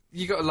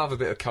 You got to love a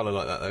bit of colour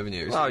like that, though, haven't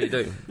you? It was- Oh, you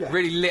do. Yeah.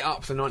 Really lit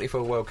up the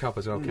 '94 World Cup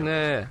as well.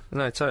 Yeah,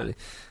 no, totally.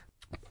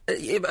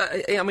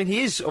 I mean,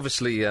 he is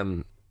obviously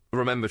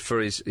remembered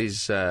for his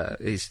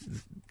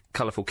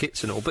colourful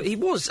kits and all, but he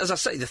was, as I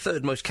say, the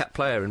third most capped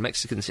player in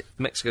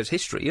Mexico's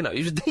history. You know, he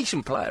was a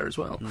decent player as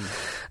well.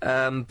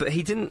 But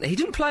he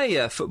didn't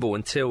play football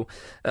until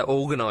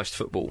organised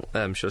football,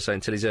 shall I say,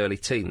 until his early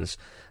teens.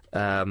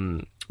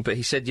 But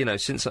he said, you know,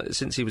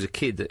 since he was a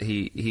kid, that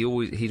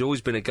he'd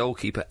always been a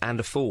goalkeeper and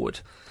a forward.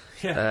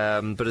 Yeah.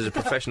 But as a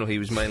professional, he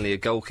was mainly a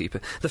goalkeeper.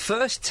 The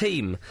first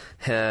team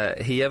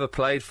he ever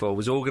played for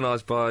was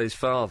organised by his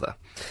father,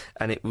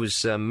 and it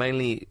was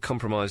mainly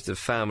comprised of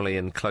family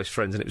and close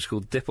friends, and it was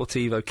called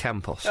Deportivo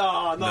Campos.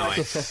 Oh,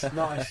 nice.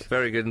 Nice.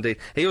 Very good indeed.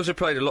 He also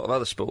played a lot of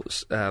other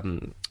sports,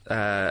 and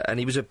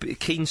he was a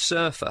keen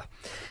surfer,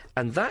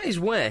 and that is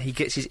where he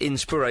gets his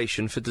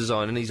inspiration for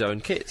designing his own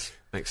kits.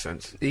 Makes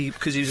sense.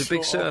 Because he was a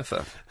big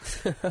surfer.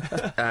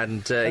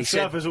 And he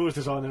said... Surfers always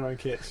design their own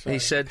kits. So. He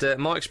said,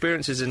 my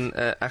experiences in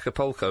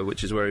Acapulco,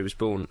 which is where he was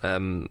born,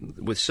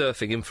 with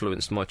surfing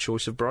influenced my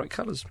choice of bright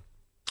colours.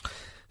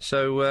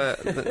 So... I've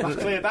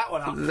cleared that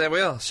one up. There we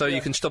are. So you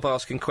can stop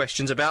asking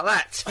questions about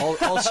that.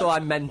 Also,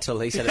 I'm mental,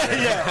 he said.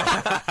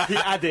 Yeah, he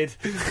added.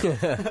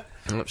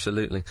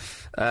 Absolutely.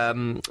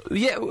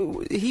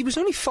 He was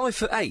only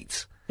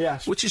 5'8".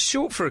 Yes. Which is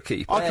short for a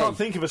keeper. I can't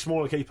think of a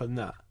smaller keeper than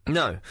that.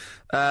 No,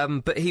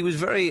 but he was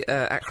very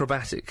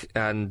acrobatic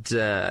and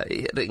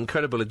he had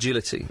incredible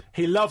agility.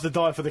 He loved to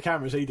dive for the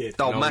cameras, he did.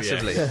 Oh,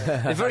 massively.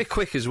 And very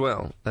quick as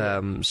well.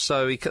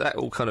 So that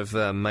all kind of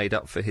made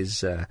up for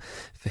his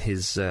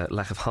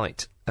lack of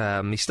height.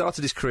 He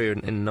started his career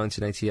in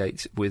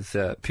 1988 with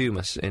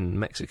Pumas in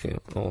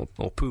Mexico,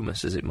 or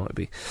Pumas as it might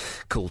be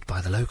called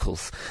by the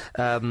locals.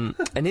 And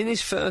in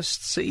his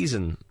first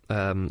season,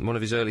 one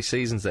of his early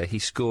seasons there, he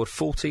scored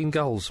 14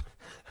 goals.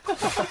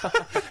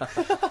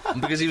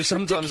 Because he was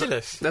sometimes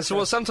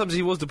sometimes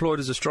he was deployed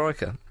as a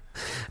striker,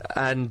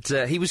 and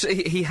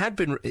he had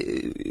been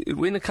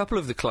in a couple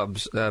of the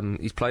clubs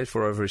he's played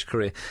for over his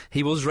career.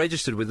 He was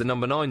registered with the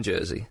number 9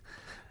 jersey.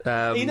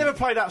 He never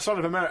played outside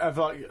of America,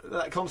 of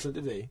that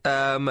continent, did he?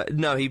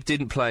 No, he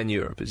didn't play in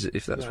Europe,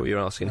 if that's what you're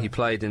asking. He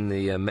played in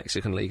the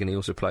Mexican League, and he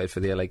also played for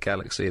the LA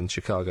Galaxy and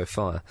Chicago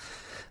Fire.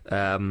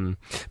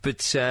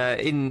 But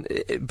in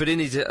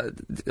his,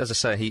 as I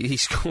say, he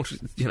scored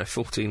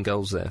 14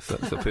 goals there for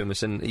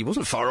Pumas, and he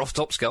wasn't far off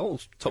top goal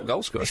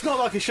scorer. It's not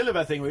like a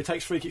Chilavert thing where he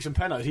takes free kicks and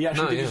penalties. He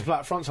actually did just play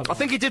up front sometimes. I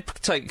think he did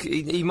take.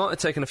 He might have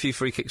taken a few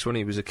free kicks when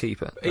he was a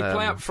keeper. He'd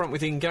play up front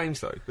within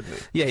games though, wouldn't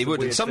he? Yeah, he would.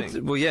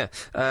 Well, yeah.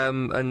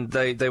 And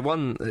they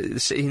won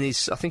in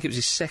his. I think it was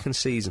his second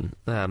season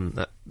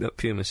at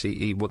Pumas.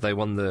 They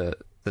won the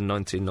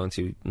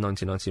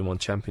 1990-1991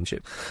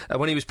 championship.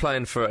 When he was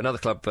playing for another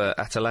club,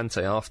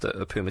 Atalante,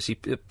 after Pumas, he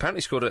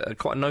apparently scored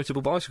quite a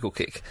notable bicycle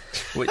kick,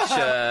 which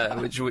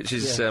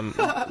is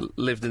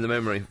lived in the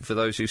memory for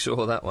those who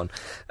saw that one.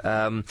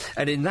 And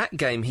in that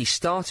game, he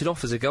started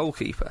off as a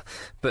goalkeeper,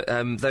 but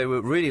they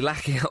were really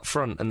lacking up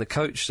front, and the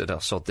coach said, "Oh,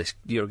 sod this,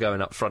 you're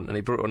going up front," and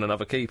he brought on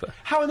another keeper.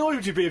 How annoyed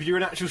would you be if you were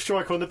an actual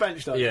striker on the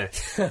bench, though? Yeah.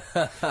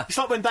 It's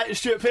like when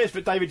Stuart Pearce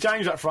put David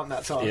James up front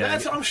that time. Yeah.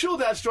 I'm sure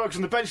they had strikers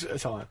on the bench at the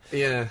time.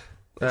 Yeah.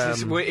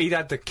 He'd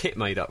had the kit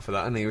made up for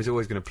that, and he was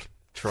always going to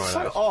try so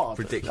that. Odd.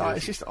 Ridiculous.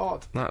 It's just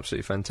odd.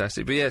 Absolutely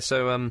fantastic. But yeah,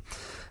 so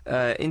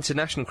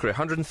international career,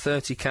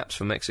 130 caps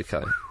for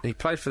Mexico. He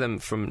played for them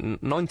from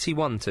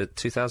 91 to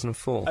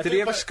 2004. Did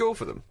he ever score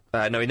for them?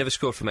 No, he never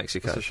scored for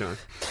Mexico. That's a shame.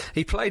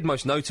 He played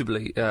most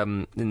notably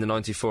in the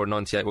 94 and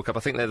 98 World Cup.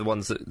 I think they're the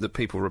ones that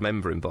people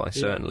remember him by,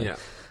 certainly. Yeah.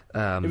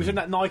 He was in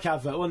that Nike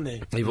advert, wasn't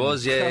he? He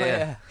was,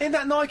 yeah. In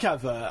that Nike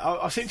advert,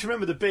 I seem to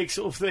remember the big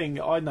sort of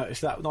thing I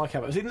noticed that Nike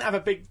advert. He didn't have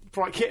a big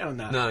bright kit on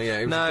that. No, yeah,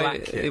 it was a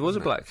black kit. It was a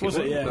black kit. Was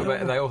it? Yeah.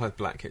 But they all had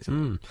black kits.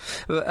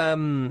 But,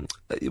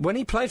 when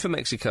he played for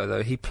Mexico,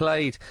 though, he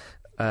played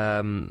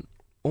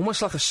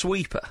almost like a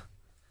sweeper.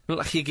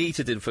 Like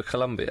Higuita did for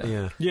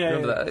Colombia. Yeah.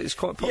 Remember that? It's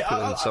quite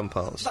popular in some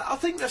parts I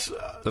think that's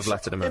of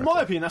Latin America. In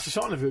my opinion, that's a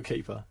sign of a good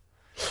keeper.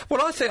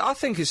 Well, I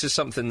think it's just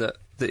something that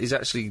is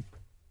actually.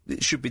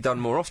 It should be done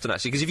more often,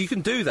 actually, because if you can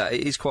do that,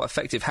 it is quite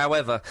effective.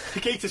 However,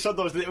 Higuita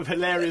sometimes did it with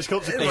hilarious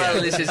consequences.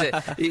 well, this is it.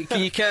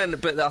 You can,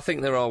 but I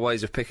think there are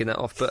ways of picking that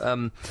off.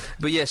 But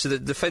yeah, so the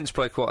defence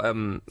play quite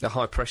a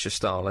high pressure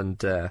style, and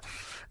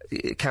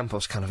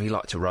Campos he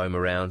liked to roam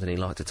around and he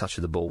liked to touch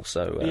the ball,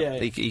 so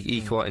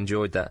he quite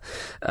enjoyed that.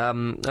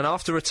 And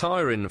after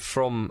retiring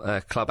from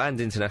club and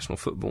international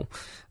football,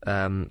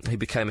 he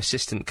became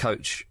assistant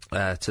coach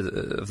of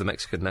the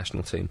Mexican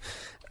national team.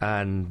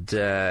 And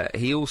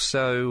he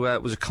also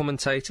was a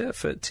commentator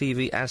for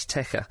TV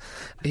Azteca.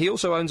 He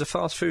also owns a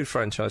fast food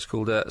franchise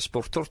called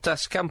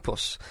Sportortas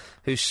Campos,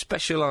 who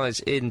specialise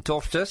in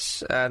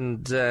tortas,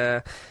 and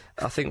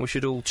I think we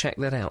should all check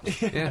that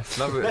out. Yeah,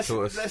 love it.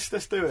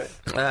 Let's do it.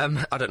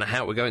 I don't know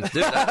how we're going to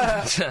do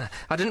that. But,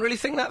 I didn't really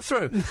think that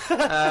through.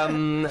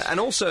 And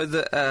also,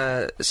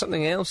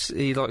 something else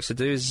he likes to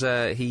do is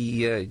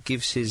he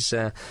gives his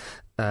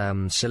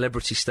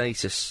celebrity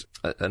status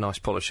a nice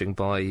polishing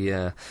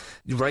by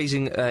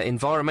raising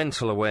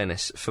environmental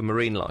awareness for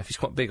marine life. He's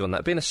quite big on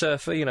that. Being a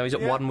surfer, he's at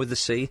one with the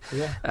sea.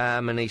 Yeah.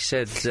 And he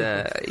said,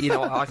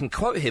 I can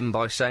quote him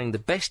by saying, the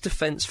best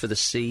defence for the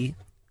sea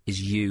is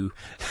you.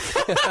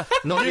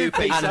 Not you,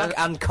 Peter.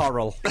 And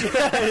coral.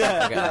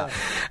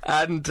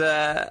 And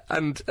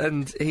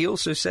he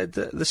also said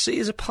that the sea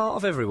is a part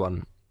of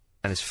everyone.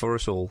 And it's for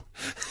us all.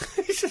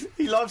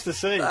 He loves the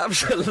sea.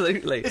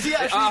 Absolutely. Is he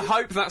actually... I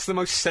hope that's the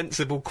most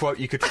sensible quote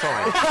you could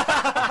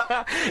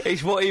find.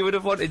 It's what he would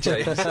have wanted,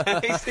 James.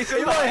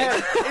 in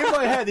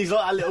my head, he's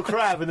like a little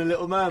crab and a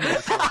little mermaid.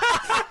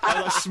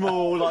 Like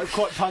small,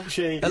 quite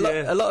punchy. A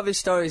lot of his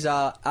stories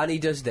are, and he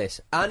does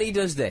this, and he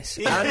does this,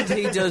 and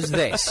he does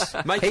this.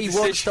 He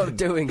won't stop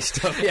doing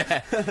stuff,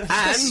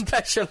 and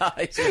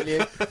specialise, will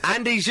you?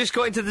 And he's just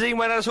got into the Dean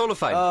Warehouse Hall of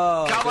Fame.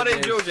 Oh, come on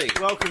in, Georgie.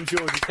 Welcome,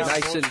 Georgie.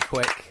 Nice and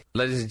quick.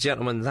 Ladies and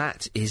gentlemen,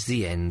 that is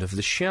the end of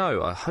the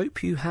show. I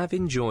hope you have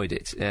enjoyed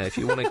it. If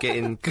you want to get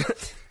in...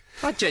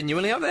 I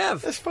genuinely hope they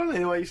have. That's funny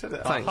the way you said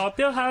it. Thanks. Hope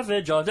you have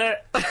enjoyed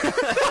it.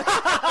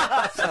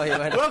 Oh, you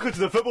went. Welcome to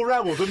the Football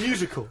Ramble, the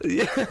musical.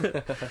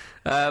 If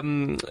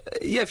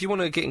you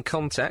want to get in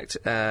contact,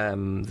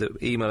 the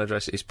email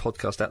address is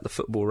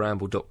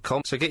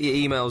podcast@thefootballramble.com. So get your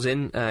emails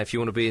in if you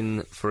want to be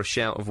in for a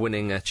shout of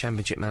winning a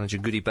Championship Manager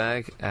goodie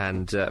bag.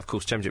 And, of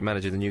course, Championship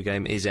Manager, the new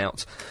game, is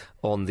out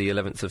on the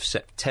 11th of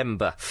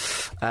September.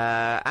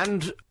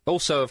 And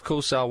also, of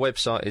course, our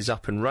website is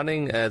up and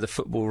running,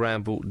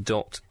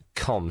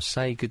 thefootballramble.com.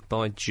 Say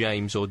goodbye,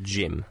 James or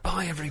Jim.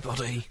 Bye,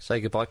 everybody.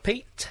 Say goodbye,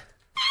 Pete.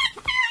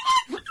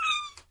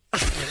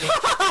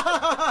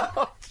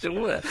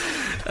 Sure.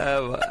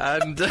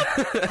 And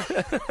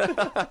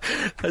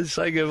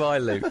say goodbye,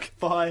 Luke.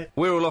 Bye.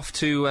 We're all off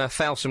to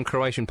foul some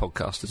Croatian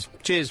podcasters.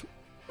 Cheers.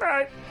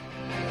 Right.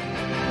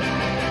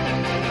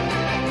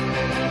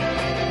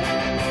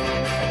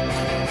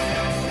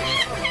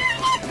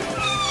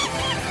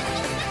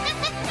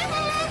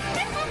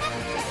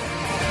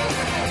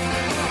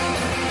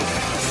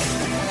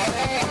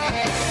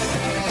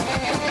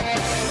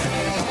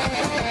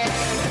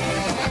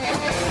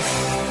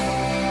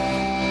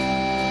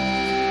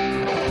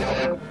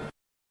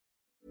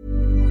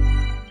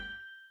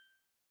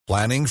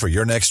 Planning for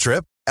your next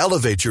trip?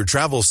 Elevate your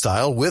travel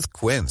style with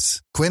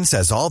Quince. Quince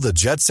has all the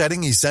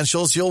jet-setting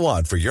essentials you'll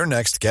want for your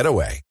next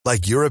getaway,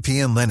 like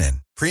European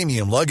linen,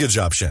 premium luggage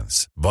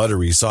options,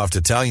 buttery soft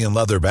Italian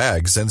leather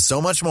bags, and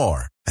so much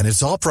more. And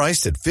it's all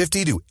priced at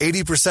 50 to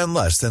 80%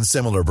 less than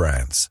similar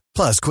brands.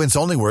 Plus, Quince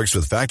only works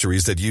with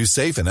factories that use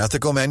safe and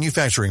ethical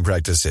manufacturing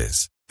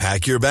practices.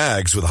 Pack your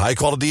bags with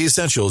high-quality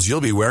essentials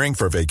you'll be wearing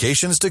for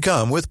vacations to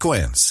come with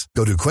Quince.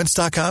 Go to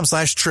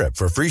quince.com/trip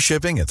for free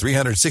shipping and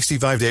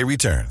 365-day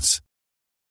returns.